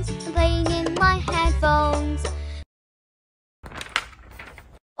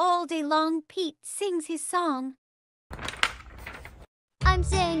 along, Pete sings his song. I'm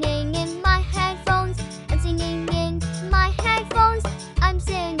singing in my headphones. I'm singing in my headphones. I'm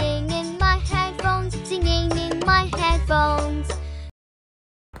singing in my headphones. Singing in my headphones.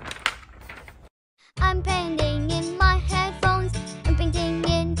 I'm painting in my headphones. I'm painting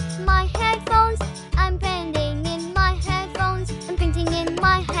in my headphones. I'm painting in my headphones. I'm painting in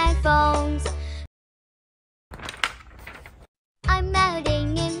my headphones. I'm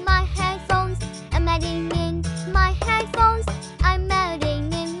melting in my headphones. I'm melting in my headphones. I'm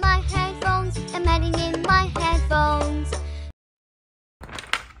melting in my headphones. I'm melting in my headphones.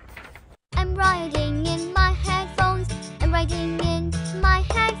 I'm writing in my headphones. I'm writing in my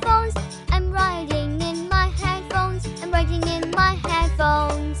headphones. I'm writing in my headphones. I'm writing in my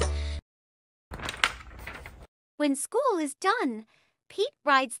headphones. When school is done, Pete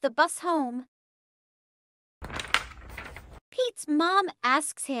rides the bus home. Pete's mom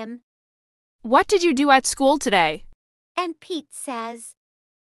asks him, What did you do at school today? and Pete says,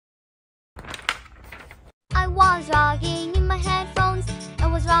 I was rocking in my headphones. I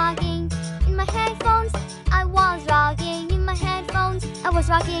was rocking in my headphones. I was rocking in my headphones. I was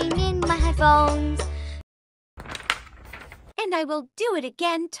rocking in my headphones. and I will do it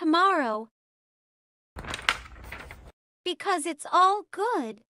again tomorrow. Because it's all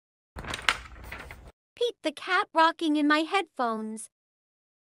good. Pete the cat rocking in my headphones.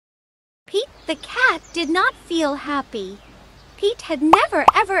 Pete the cat did not feel happy. Pete had never,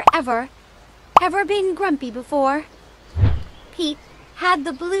 ever been grumpy before. Pete had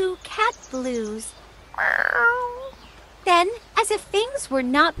the blue cat blues. Then, as if things were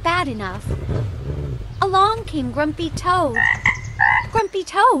not bad enough, along came Grumpy Toad. Grumpy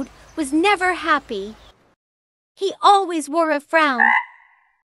Toad was never happy. He always wore a frown.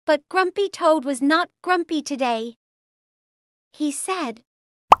 But Grumpy Toad was not grumpy today. He said,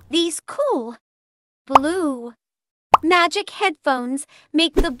 These cool, blue, magic headphones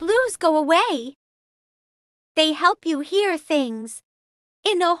make the blues go away. They help you hear things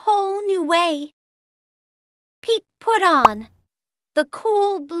in a whole new way. Pete put on the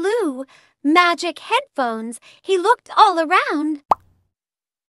cool, blue, magic headphones. He looked all around.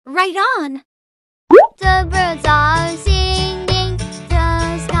 Right on. The birds are singing.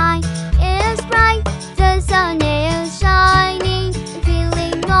 The sky is bright. The sun is shining. I'm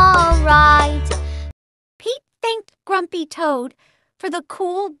feeling alright. Pete thanked Grumpy Toad for the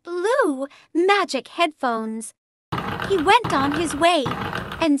cool, blue, magic headphones. He went on his way,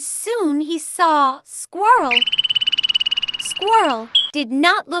 and soon he saw Squirrel. Squirrel did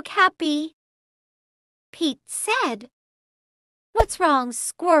not look happy. Pete said, What's wrong,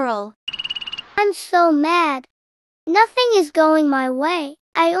 Squirrel? I'm so mad. Nothing is going my way.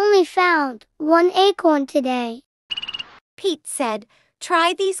 I only found one acorn today. Pete said,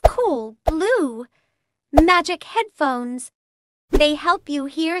 Try these cool, blue, magic headphones. They help you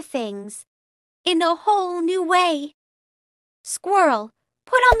hear things in a whole new way. Squirrel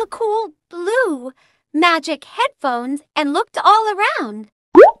put on the cool, blue, magic headphones and looked all around.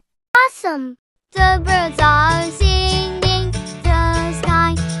 Awesome! The birds are singing. The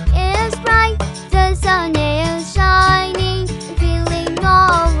sky is bright. The sun is shining. I'm feeling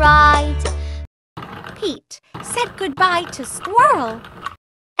alright. Pete said goodbye to Squirrel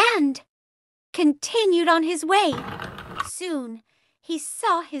and continued on his way. Soon he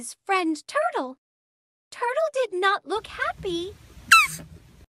saw his friend Turtle. Turtle did not look happy.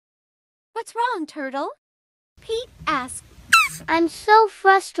 What's wrong, Turtle? Pete asked. I'm so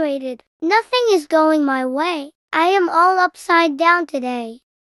frustrated. Nothing is going my way. I am all upside down today.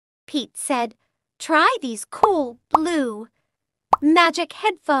 Pete said, Try these cool, blue, magic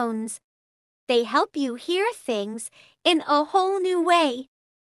headphones. They help you hear things in a whole new way.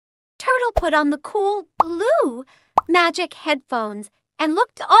 Turtle put on the cool, blue, magic headphones and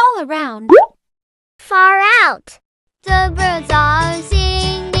looked all around. Far out! The birds are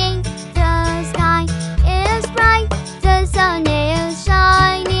singing. The sky is bright. The sun is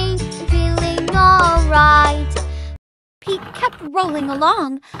shining. I'm feeling alright. Pete kept rolling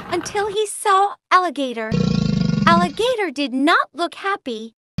along until he saw Alligator. Alligator did not look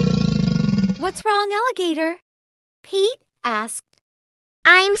happy. What's wrong, Alligator? Pete asked.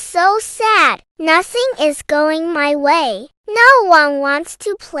 I'm so sad. Nothing is going my way. No one wants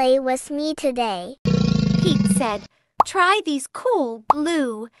to play with me today. Pete said, Try these cool,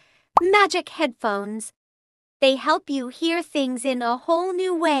 blue, magic headphones. They help you hear things in a whole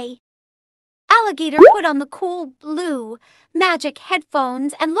new way. Alligator put on the cool, blue, magic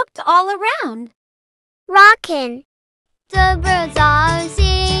headphones and looked all around. Rockin'. The birds are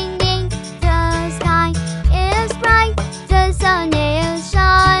singing. The sky is bright. The sun is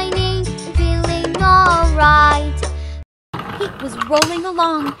shining. rolling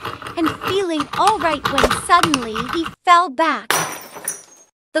along and feeling all right when suddenly he fell back.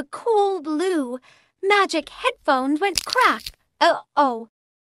 The cool blue magic headphones went crack. Oh,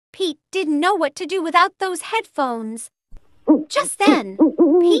 Pete didn't know what to do without those headphones. Just then,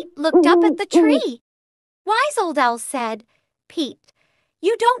 Pete looked up at the tree. Wise Old Owl said, "Pete,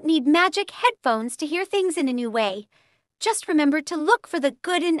 you don't need magic headphones to hear things in a new way. Just remember to look for the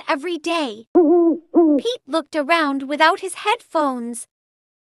good in every day." Pete looked around without his headphones.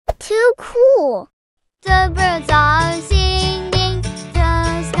 Too cool. The birds are singing,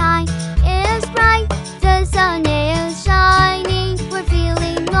 the sky is bright, the sun is shining, we're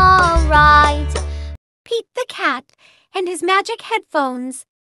feeling alright. Pete the cat and his magic headphones.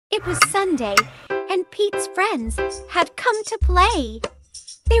 It was Sunday, and Pete's friends had come to play.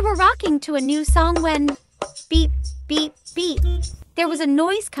 They were rocking to a new song when, beep, beep, beep, there was a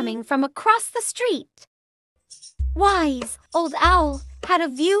noise coming from across the street. Wise Old Owl had a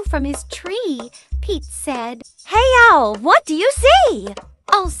view from his tree. Pete said, Hey, Owl, what do you see?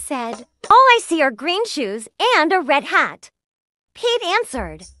 Owl said, All I see are green shoes and a red hat. Pete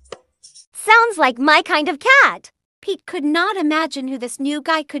answered, Sounds like my kind of cat. Pete could not imagine who this new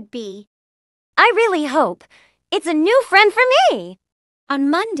guy could be. I really hope it's a new friend for me. On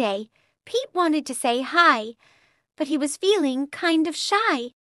Monday, Pete wanted to say hi, but he was feeling kind of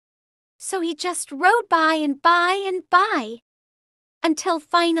shy. So he just rode by and by and by, until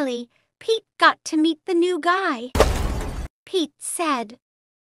finally Pete got to meet the new guy. Pete said,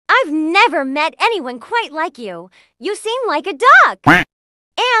 I've never met anyone quite like you. You seem like a duck.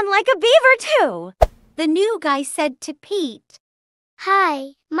 And like a beaver, too. The new guy said to Pete,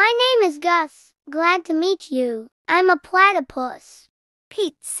 Hi, my name is Gus. Glad to meet you. I'm a platypus.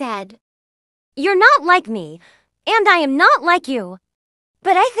 Pete said, You're not like me, and I am not like you.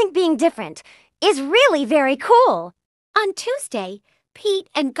 But I think being different is really very cool. On Tuesday, Pete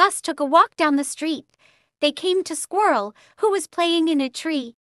and Gus took a walk down the street. They came to Squirrel, who was playing in a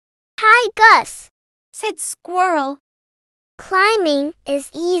tree. Hi, Gus. Said Squirrel, Climbing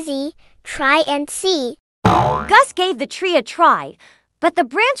is easy. Try and see. Gus gave the tree a try, but the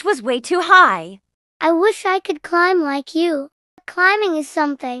branch was way too high. I wish I could climb like you. Climbing is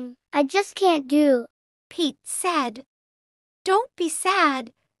something I just can't do. Pete said, Don't be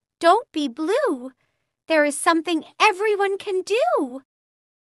sad. Don't be blue. There is something everyone can do.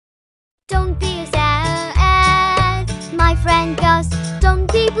 Don't be sad, my friend Gus.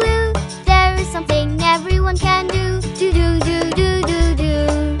 Don't be blue. There is something everyone can do. Do.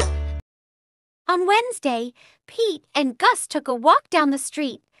 On Wednesday, Pete and Gus took a walk down the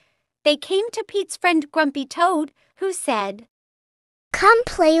street. They came to Pete's friend Grumpy Toad, who said, Come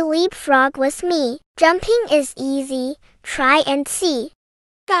play leapfrog with me. Jumping is easy. Try and see.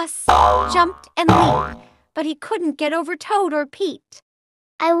 Gus jumped and leaped, but he couldn't get over Toad or Pete.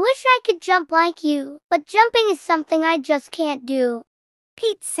 I wish I could jump like you, but jumping is something I just can't do.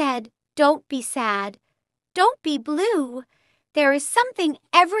 Pete said, Don't be sad. Don't be blue. There is something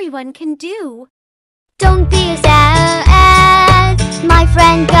everyone can do. Don't be sad, my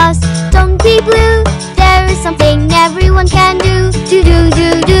friend Gus. Don't be blue. There is something everyone can do. Do.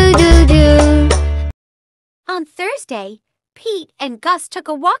 On Thursday, Pete and Gus took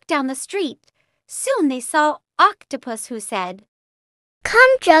a walk down the street. Soon they saw Octopus, who said, Come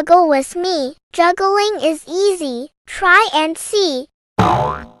juggle with me. Juggling is easy. Try and see.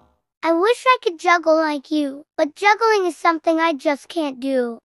 I wish I could juggle like you, but juggling is something I just can't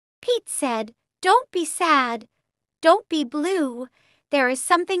do. Pete said, Don't be sad. Don't be blue. There is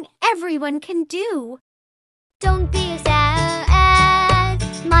something everyone can do. Don't be sad,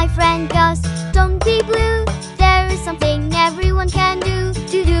 my friend Gus. Don't be blue. There is something everyone can do.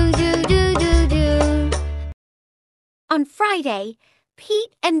 Do. On Friday,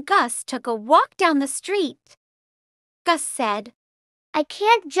 Pete and Gus took a walk down the street. Gus said, I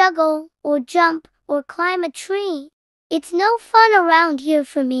can't juggle or jump or climb a tree. It's no fun around here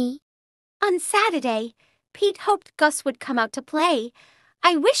for me. On Saturday, Pete hoped Gus would come out to play.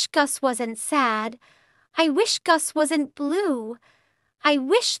 I wish Gus wasn't sad. I wish Gus wasn't blue. I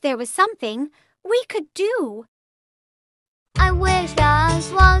wish there was something we could do. I wish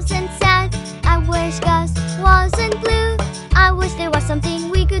Gus wasn't sad. I wish Gus wasn't blue. I wish there was something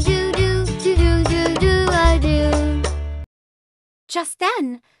we could do. Just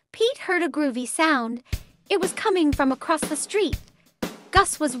then, Pete heard a groovy sound. It was coming from across the street.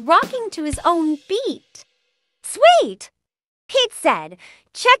 Gus was rocking to his own beat. Sweet! Pete said,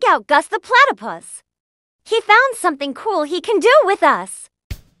 Check out Gus the platypus. He found something cool he can do with us.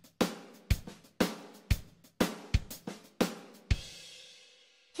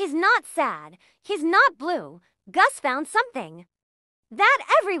 He's not sad. He's not blue. Gus found something. That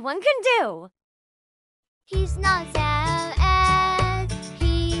everyone can do. He's not sad and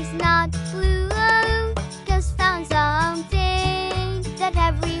he's not blue. Just found something that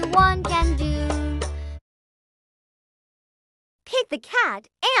everyone can do. Pete the cat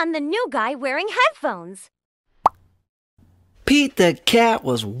and the new guy wearing headphones. Pete the cat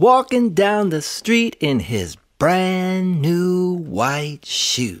was walking down the street in his brand new white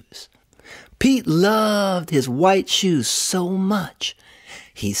shoes. Pete loved his white shoes so much,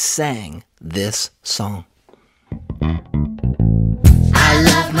 he sang this song. I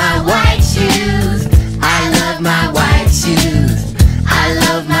love my white shoes. I love my white shoes. I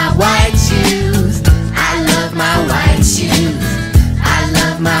love my white shoes. I love my white shoes. I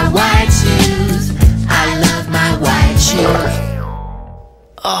love my white shoes. I love my white shoes.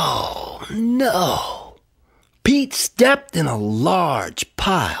 Oh, no. Pete stepped in a large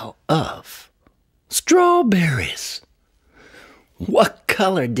pile of strawberries. What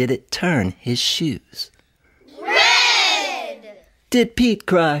color did it turn his shoes? Red! Did Pete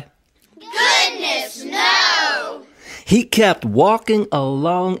cry? Goodness, no! He kept walking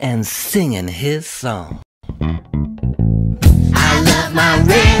along and singing his song. I love my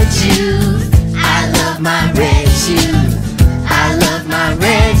red shoes. I love my red shoes. I love my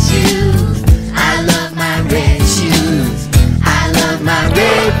red shoes. I love my red shoes. I love my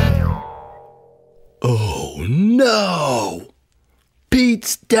red. Oh, no! Pete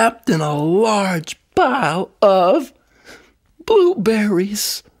stepped in a large pile of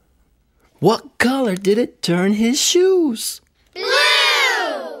blueberries. What color did it turn his shoes?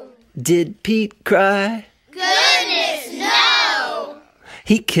 Blue! Did Pete cry? Goodness, no!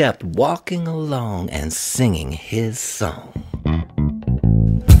 He kept walking along and singing his song.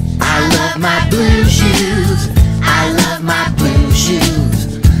 I love my blue shoes. I love my blue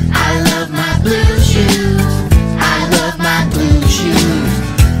shoes. I love my blue shoes. I love my blue shoes.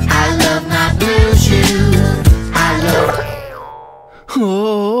 I love my blue shoes. I love.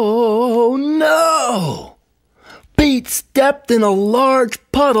 Oh, no! Pete stepped in a large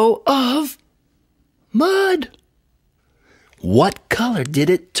puddle of mud. What color did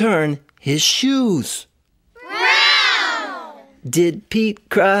it turn his shoes? Brown! Did Pete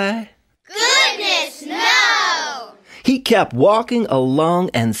cry? Goodness, no! He kept walking along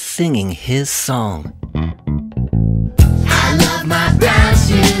and singing his song. I love my brown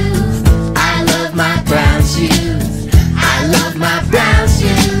shoes. I love my brown shoes. I love my brown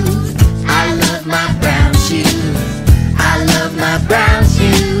shoes. I love my brown shoes. I love my brown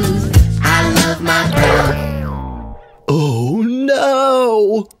shoes. I love my brown. Oh,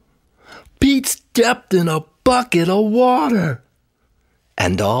 no! Pete stepped in a bucket of water.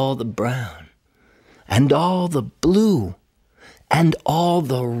 And all the brown, and all the blue, and all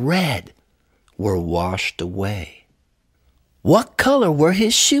the red were washed away. What color were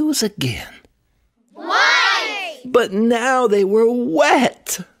his shoes again? White! But now they were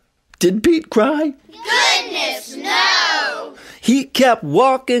wet. Did Pete cry? Goodness, no! He kept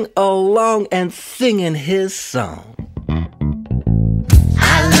walking along and singing his song.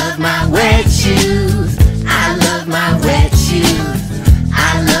 I love my wet shoes. I love my wet shoes.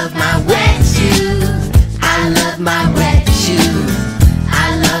 I love my wet shoes. I love my wet shoes.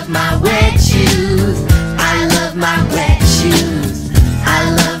 I love my wet shoes. I love my wet shoes. I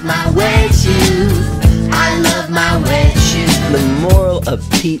love my wet shoes. I love my wet shoes. The moral of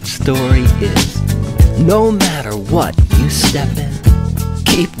Pete's story is, no matter what you step in,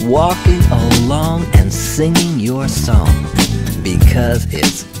 keep walking along and singing your song, because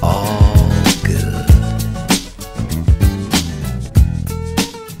it's all good.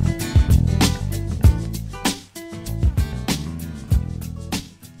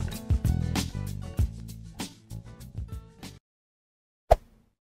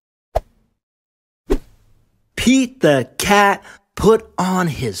 Pete the cat put on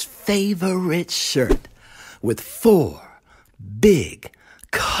his favorite shirt with 4 big,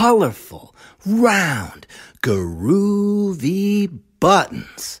 colorful, round, groovy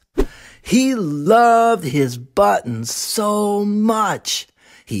buttons. He loved his buttons so much,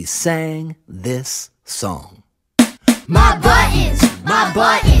 he sang this song. My buttons, my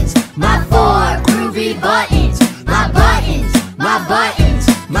 4 groovy buttons. My buttons,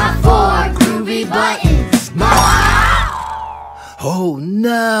 my 4 groovy buttons. Oh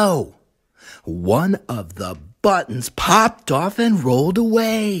no! One of the buttons popped off and rolled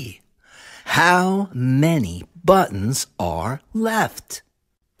away. How many buttons are left?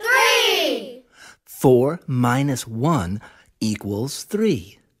 3! 4 minus 1 equals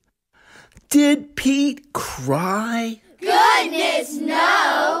 3. Did Pete cry? Goodness,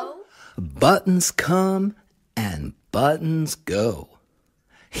 no! Buttons come and buttons go.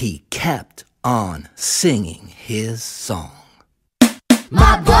 He kept on singing his song.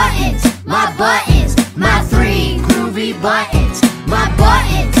 My buttons, my three groovy buttons. My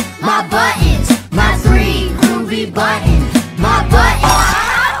buttons, my three groovy buttons. My buttons.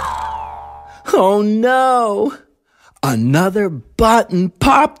 Oh no! Another button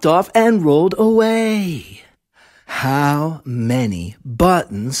popped off and rolled away. How many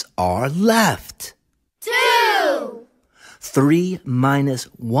buttons are left? 2. 3 minus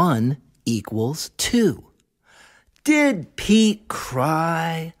 1 equals 2. Did Pete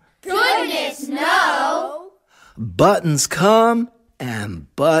cry? Goodness, no. Buttons come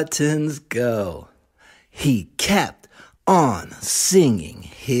and buttons go. He kept on singing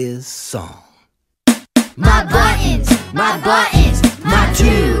his song. My buttons, my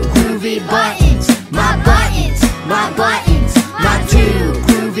 2 groovy buttons. My buttons, my 2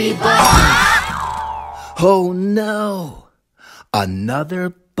 groovy buttons. Oh no! Another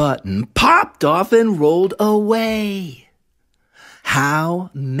button popped off and rolled away. How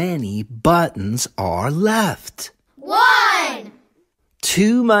many buttons are left? 1.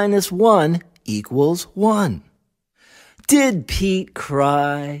 2 minus 1 equals 1. Did Pete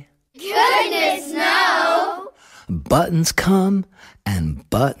cry? Goodness, no. Buttons come and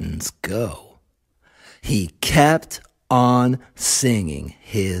buttons go. He kept on singing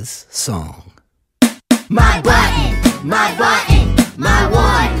his song. My button, my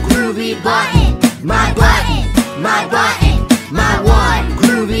 1 groovy button. My button, my 1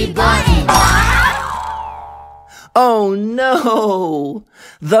 groovy button. Oh no!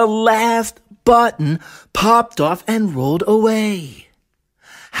 The last button popped off and rolled away.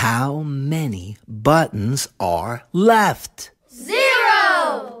 How many buttons are left?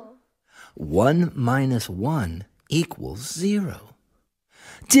 0. 1 minus 1 equals 0.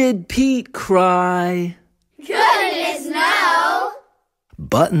 Did Pete cry? Goodness, no.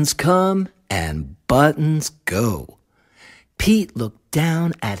 Buttons come and buttons go. Pete looked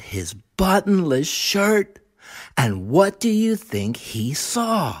down at his buttonless shirt, and what do you think he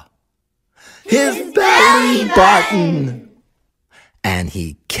saw? His belly button! And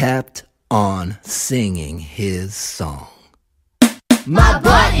he kept on singing his song. My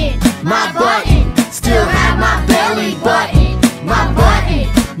button, still have my belly button.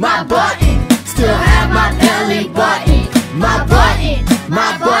 My button, still have my belly button. My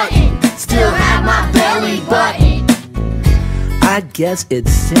button, still have my belly button. I guess it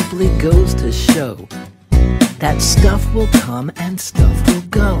simply goes to show that stuff will come and stuff will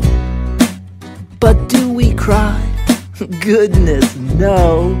go. But do we cry? Goodness,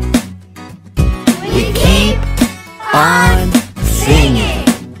 no. We keep On singing.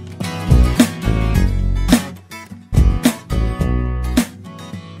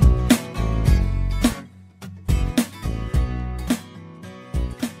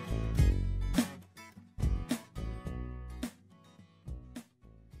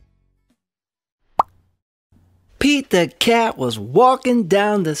 Pete the cat was walking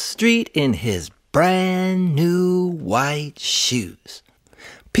down the street in his brand new white shoes.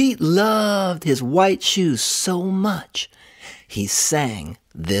 Pete loved his white shoes so much, he sang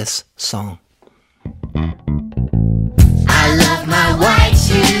this song. I love my white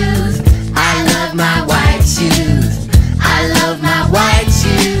shoes. I love my white shoes. I love my white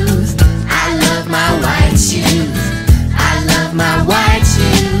shoes. I love my white shoes. I love my white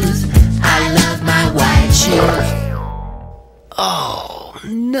shoes. I love my white shoes. Oh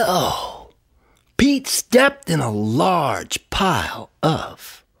no! Pete stepped in a large pile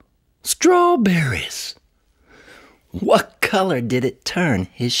of strawberries. What color did it turn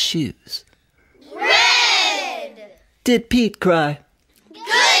his shoes? Red! Did Pete cry?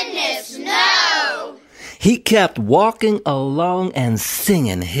 Goodness, no! He kept walking along and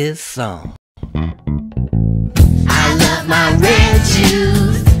singing his song. I love my red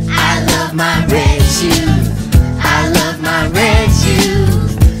shoes. I love my red shoes. I love my red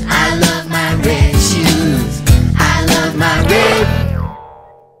shoes. I love my red shoes. I love my red.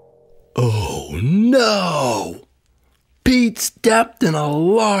 Oh no! Pete stepped in a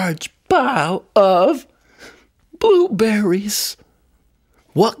large pile of blueberries.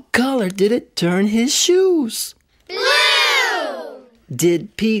 What color did it turn his shoes? Blue!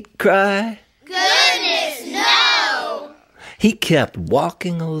 Did Pete cry? Goodness, no! He kept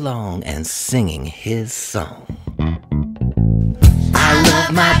walking along and singing his song. I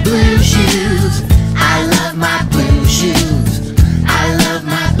love my blue shoes. I love my blue shoes. I love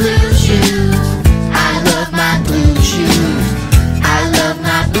my blue shoes. I love my blue shoes. I love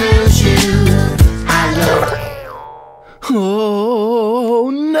my blue shoes. I love. Oh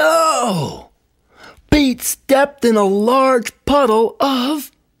no! Pete stepped in a large puddle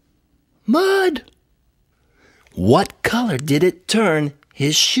of Mud. What color did it turn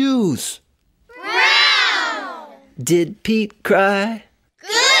his shoes? Brown! Did Pete cry?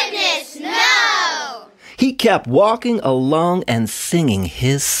 Goodness, no! He kept walking along and singing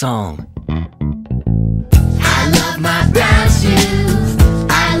his song. I love my brown shoes.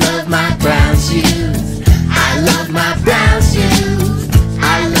 I love my brown shoes. I love my brown shoes.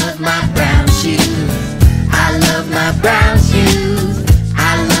 I love my brown shoes. I love my brown shoes.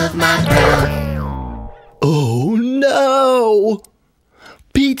 I love my brown. Oh no!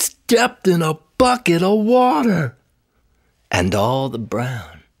 Pete stepped in a bucket of water. And all the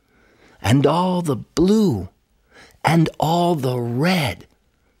brown, and all the blue, and all the red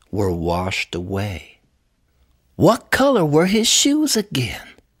were washed away. What color were his shoes again?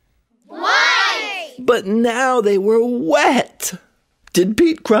 White! But now they were wet. Did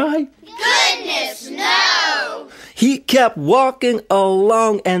Pete cry? Goodness, no! He kept walking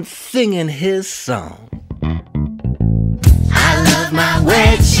along and singing his song. I love my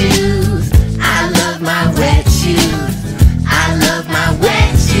wet shoes. I love my wet shoes. I love my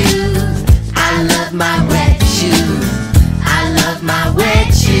wet shoes. I love my wet shoes. I love my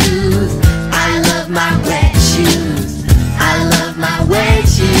wet shoes. I love my wet shoes. I love my wet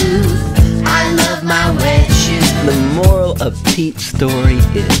shoes. I love my wet shoes. The moral of Pete's story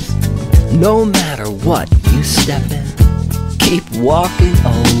is, no matter what you step in, keep walking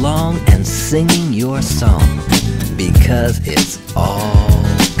along and singing your song, because it's all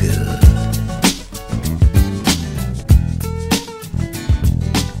good.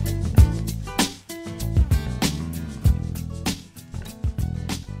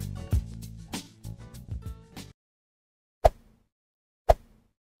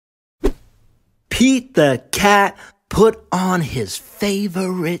 Pete the cat put on his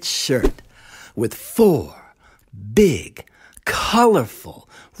favorite shirt with 4 big, colorful,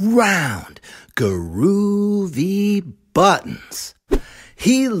 round, groovy buttons.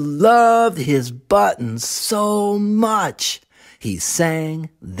 He loved his buttons so much, he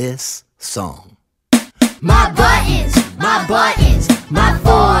sang this song. My buttons, my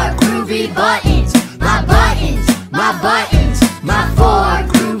 4 groovy buttons. My buttons, my 4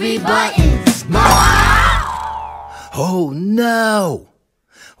 groovy buttons. Oh no!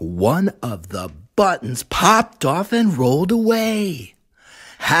 One of the buttons popped off and rolled away.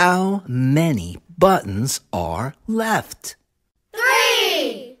 How many buttons are left?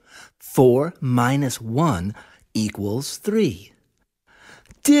 3! 4 minus 1 equals 3.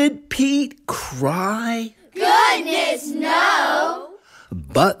 Did Pete cry? Goodness, no!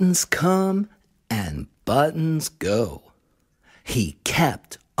 Buttons come and buttons go. He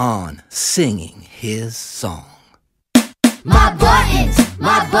kept on singing his song. My buttons,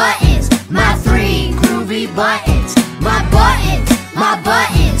 my 3 groovy buttons. My buttons,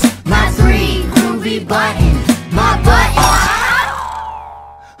 my 3 groovy buttons. My buttons.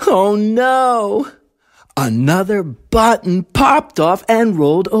 Oh no! Another button popped off and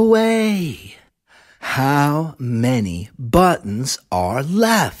rolled away. How many buttons are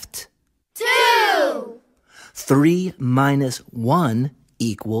left? 2! 3 minus 1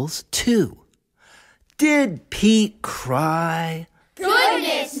 equals 2. Did Pete cry?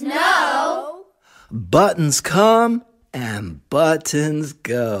 Goodness, no! Buttons come and buttons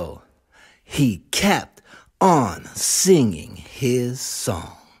go. He kept on singing his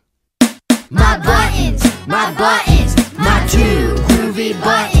song. My buttons, my 2 groovy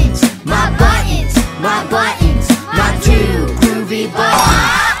buttons. My buttons, my 2 groovy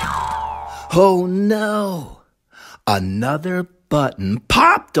buttons. Oh no! Another button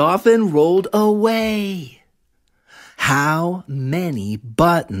popped off and rolled away. How many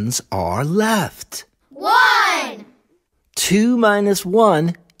buttons are left? 1! 2 minus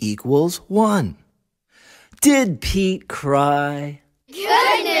 1 equals 1. Did Pete cry?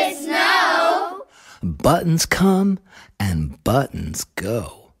 Goodness, no! Buttons come and buttons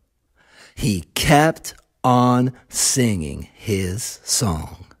go. He kept on singing his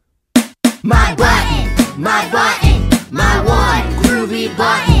song. My button, my 1 groovy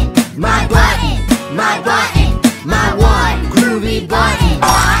button. My button, my 1 groovy button.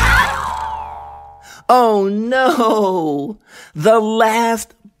 Oh no! The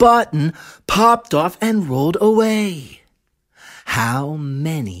last button popped off and rolled away. How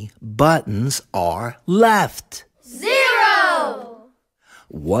many buttons are left? 0!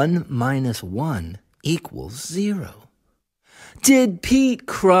 1 minus 1 equals 0. Did Pete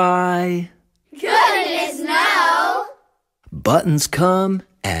cry? Goodness, no! Buttons come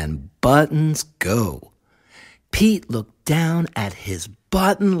and buttons go. Pete looked down at his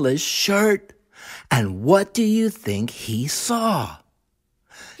buttonless shirt, and what do you think he saw?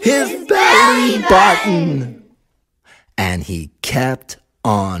 his belly button. And he kept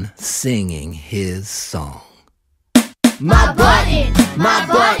on singing his song. My button,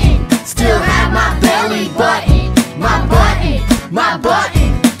 still have my belly button. My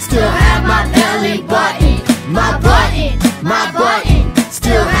button, still have my belly button. My button,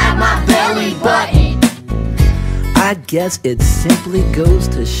 still have my belly button. I guess it simply goes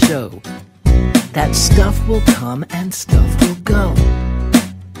to show that stuff will come and stuff will go.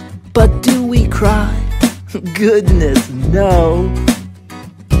 But do we cry? Goodness, no.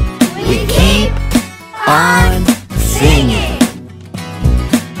 We keep on singing.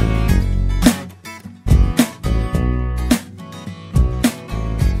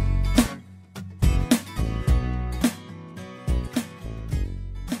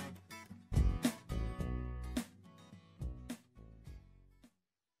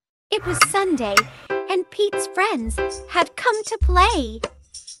 It was Sunday, and Pete's friends had come to play.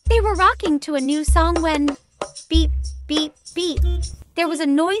 They were rocking to a new song when, beep, beep, beep, there was a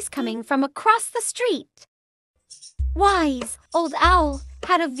noise coming from across the street. Wise Old Owl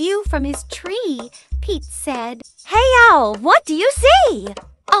had a view from his tree. Pete said. Hey, Owl, what do you see?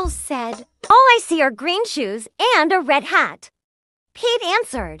 Owl said. All I see are green shoes and a red hat. Pete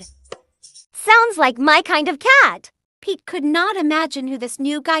answered. Sounds like my kind of cat. Pete could not imagine who this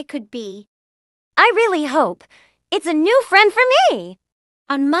new guy could be. I really hope it's a new friend for me.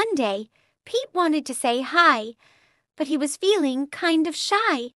 On Monday, Pete wanted to say hi, but he was feeling kind of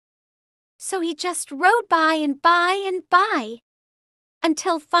shy. So he just rode by and by and by,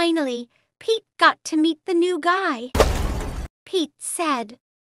 until finally Pete got to meet the new guy. Pete said,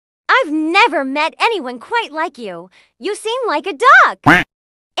 I've never met anyone quite like you. You seem like a duck.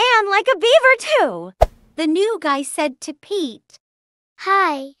 And like a beaver, too. The new guy said to Pete,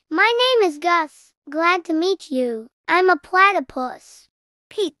 Hi, my name is Gus. Glad to meet you. I'm a platypus.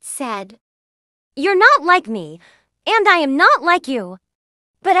 Pete said, You're not like me, and I am not like you.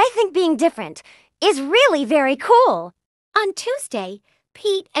 But I think being different is really very cool. On Tuesday,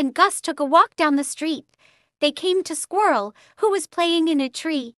 Pete and Gus took a walk down the street. They came to Squirrel, who was playing in a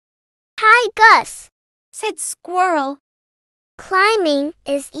tree. Hi, Gus. Said Squirrel. Climbing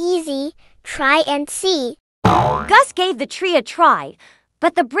is easy. Try and see. Gus gave the tree a try,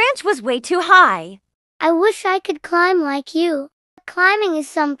 but the branch was way too high. I wish I could climb like you. Climbing is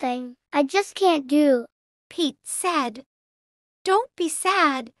something I just can't do. Pete said, Don't be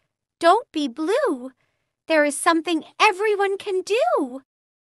sad. Don't be blue. There is something everyone can do.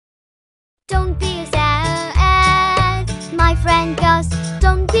 Don't be sad, my friend Gus.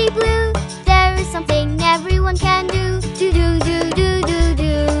 Don't be blue. There is something everyone can do. Do.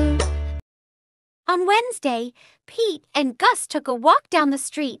 On Wednesday, Pete and Gus took a walk down the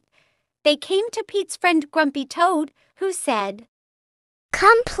street. They came to Pete's friend Grumpy Toad, who said,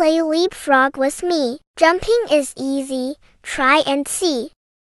 Come play leapfrog with me. Jumping is easy. Try and see.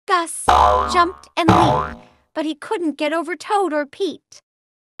 Gus jumped and leaped, but he couldn't get over Toad or Pete.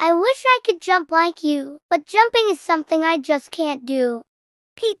 I wish I could jump like you, but jumping is something I just can't do.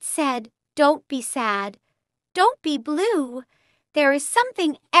 Pete said, Don't be sad. Don't be blue. There is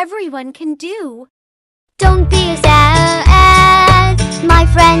something everyone can do. Don't be sad, my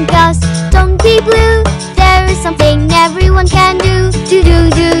friend Gus. Don't be blue. There is something everyone can do.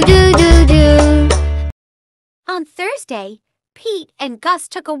 Do. On Thursday, Pete and Gus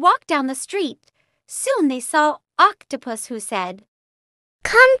took a walk down the street. Soon they saw Octopus, who said,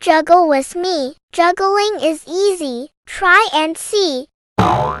 Come juggle with me. Juggling is easy. Try and see.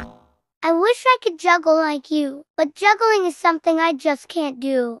 I wish I could juggle like you, but juggling is something I just can't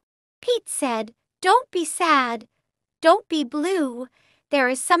do. Pete said, Don't be sad. Don't be blue. There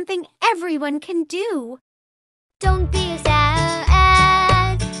is something everyone can do. Don't be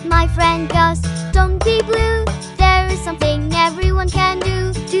sad, my friend Gus. Don't be blue. There is something everyone can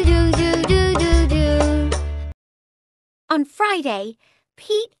do. Do. On Friday,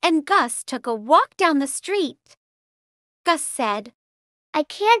 Pete and Gus took a walk down the street. Gus said, I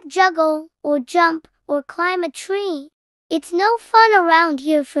can't juggle or jump or climb a tree. It's no fun around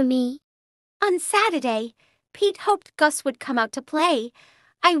here for me. On Saturday, Pete hoped Gus would come out to play.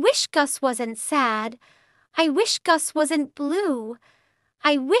 I wish Gus wasn't sad. I wish Gus wasn't blue.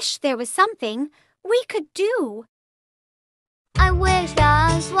 I wish there was something we could do. I wish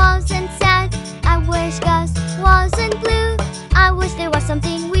Gus wasn't sad. I wish Gus wasn't blue. I wish there was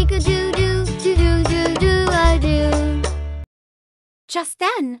something we could do. Just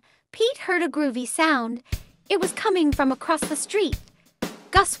then, Pete heard a groovy sound. It was coming from across the street.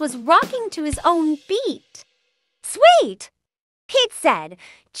 Gus was rocking to his own beat. Sweet! Pete said,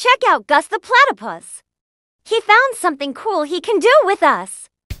 Check out Gus the Platypus. He found something cool he can do with us.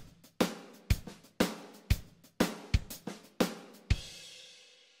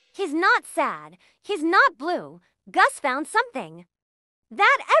 He's not sad. He's not blue. Gus found something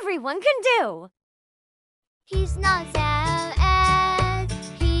that everyone can do. He's not sad and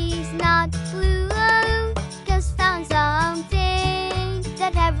he's not blue. Gus found something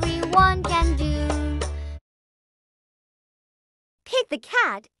that everyone can do. Pete the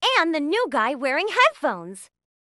cat and the new guy wearing headphones.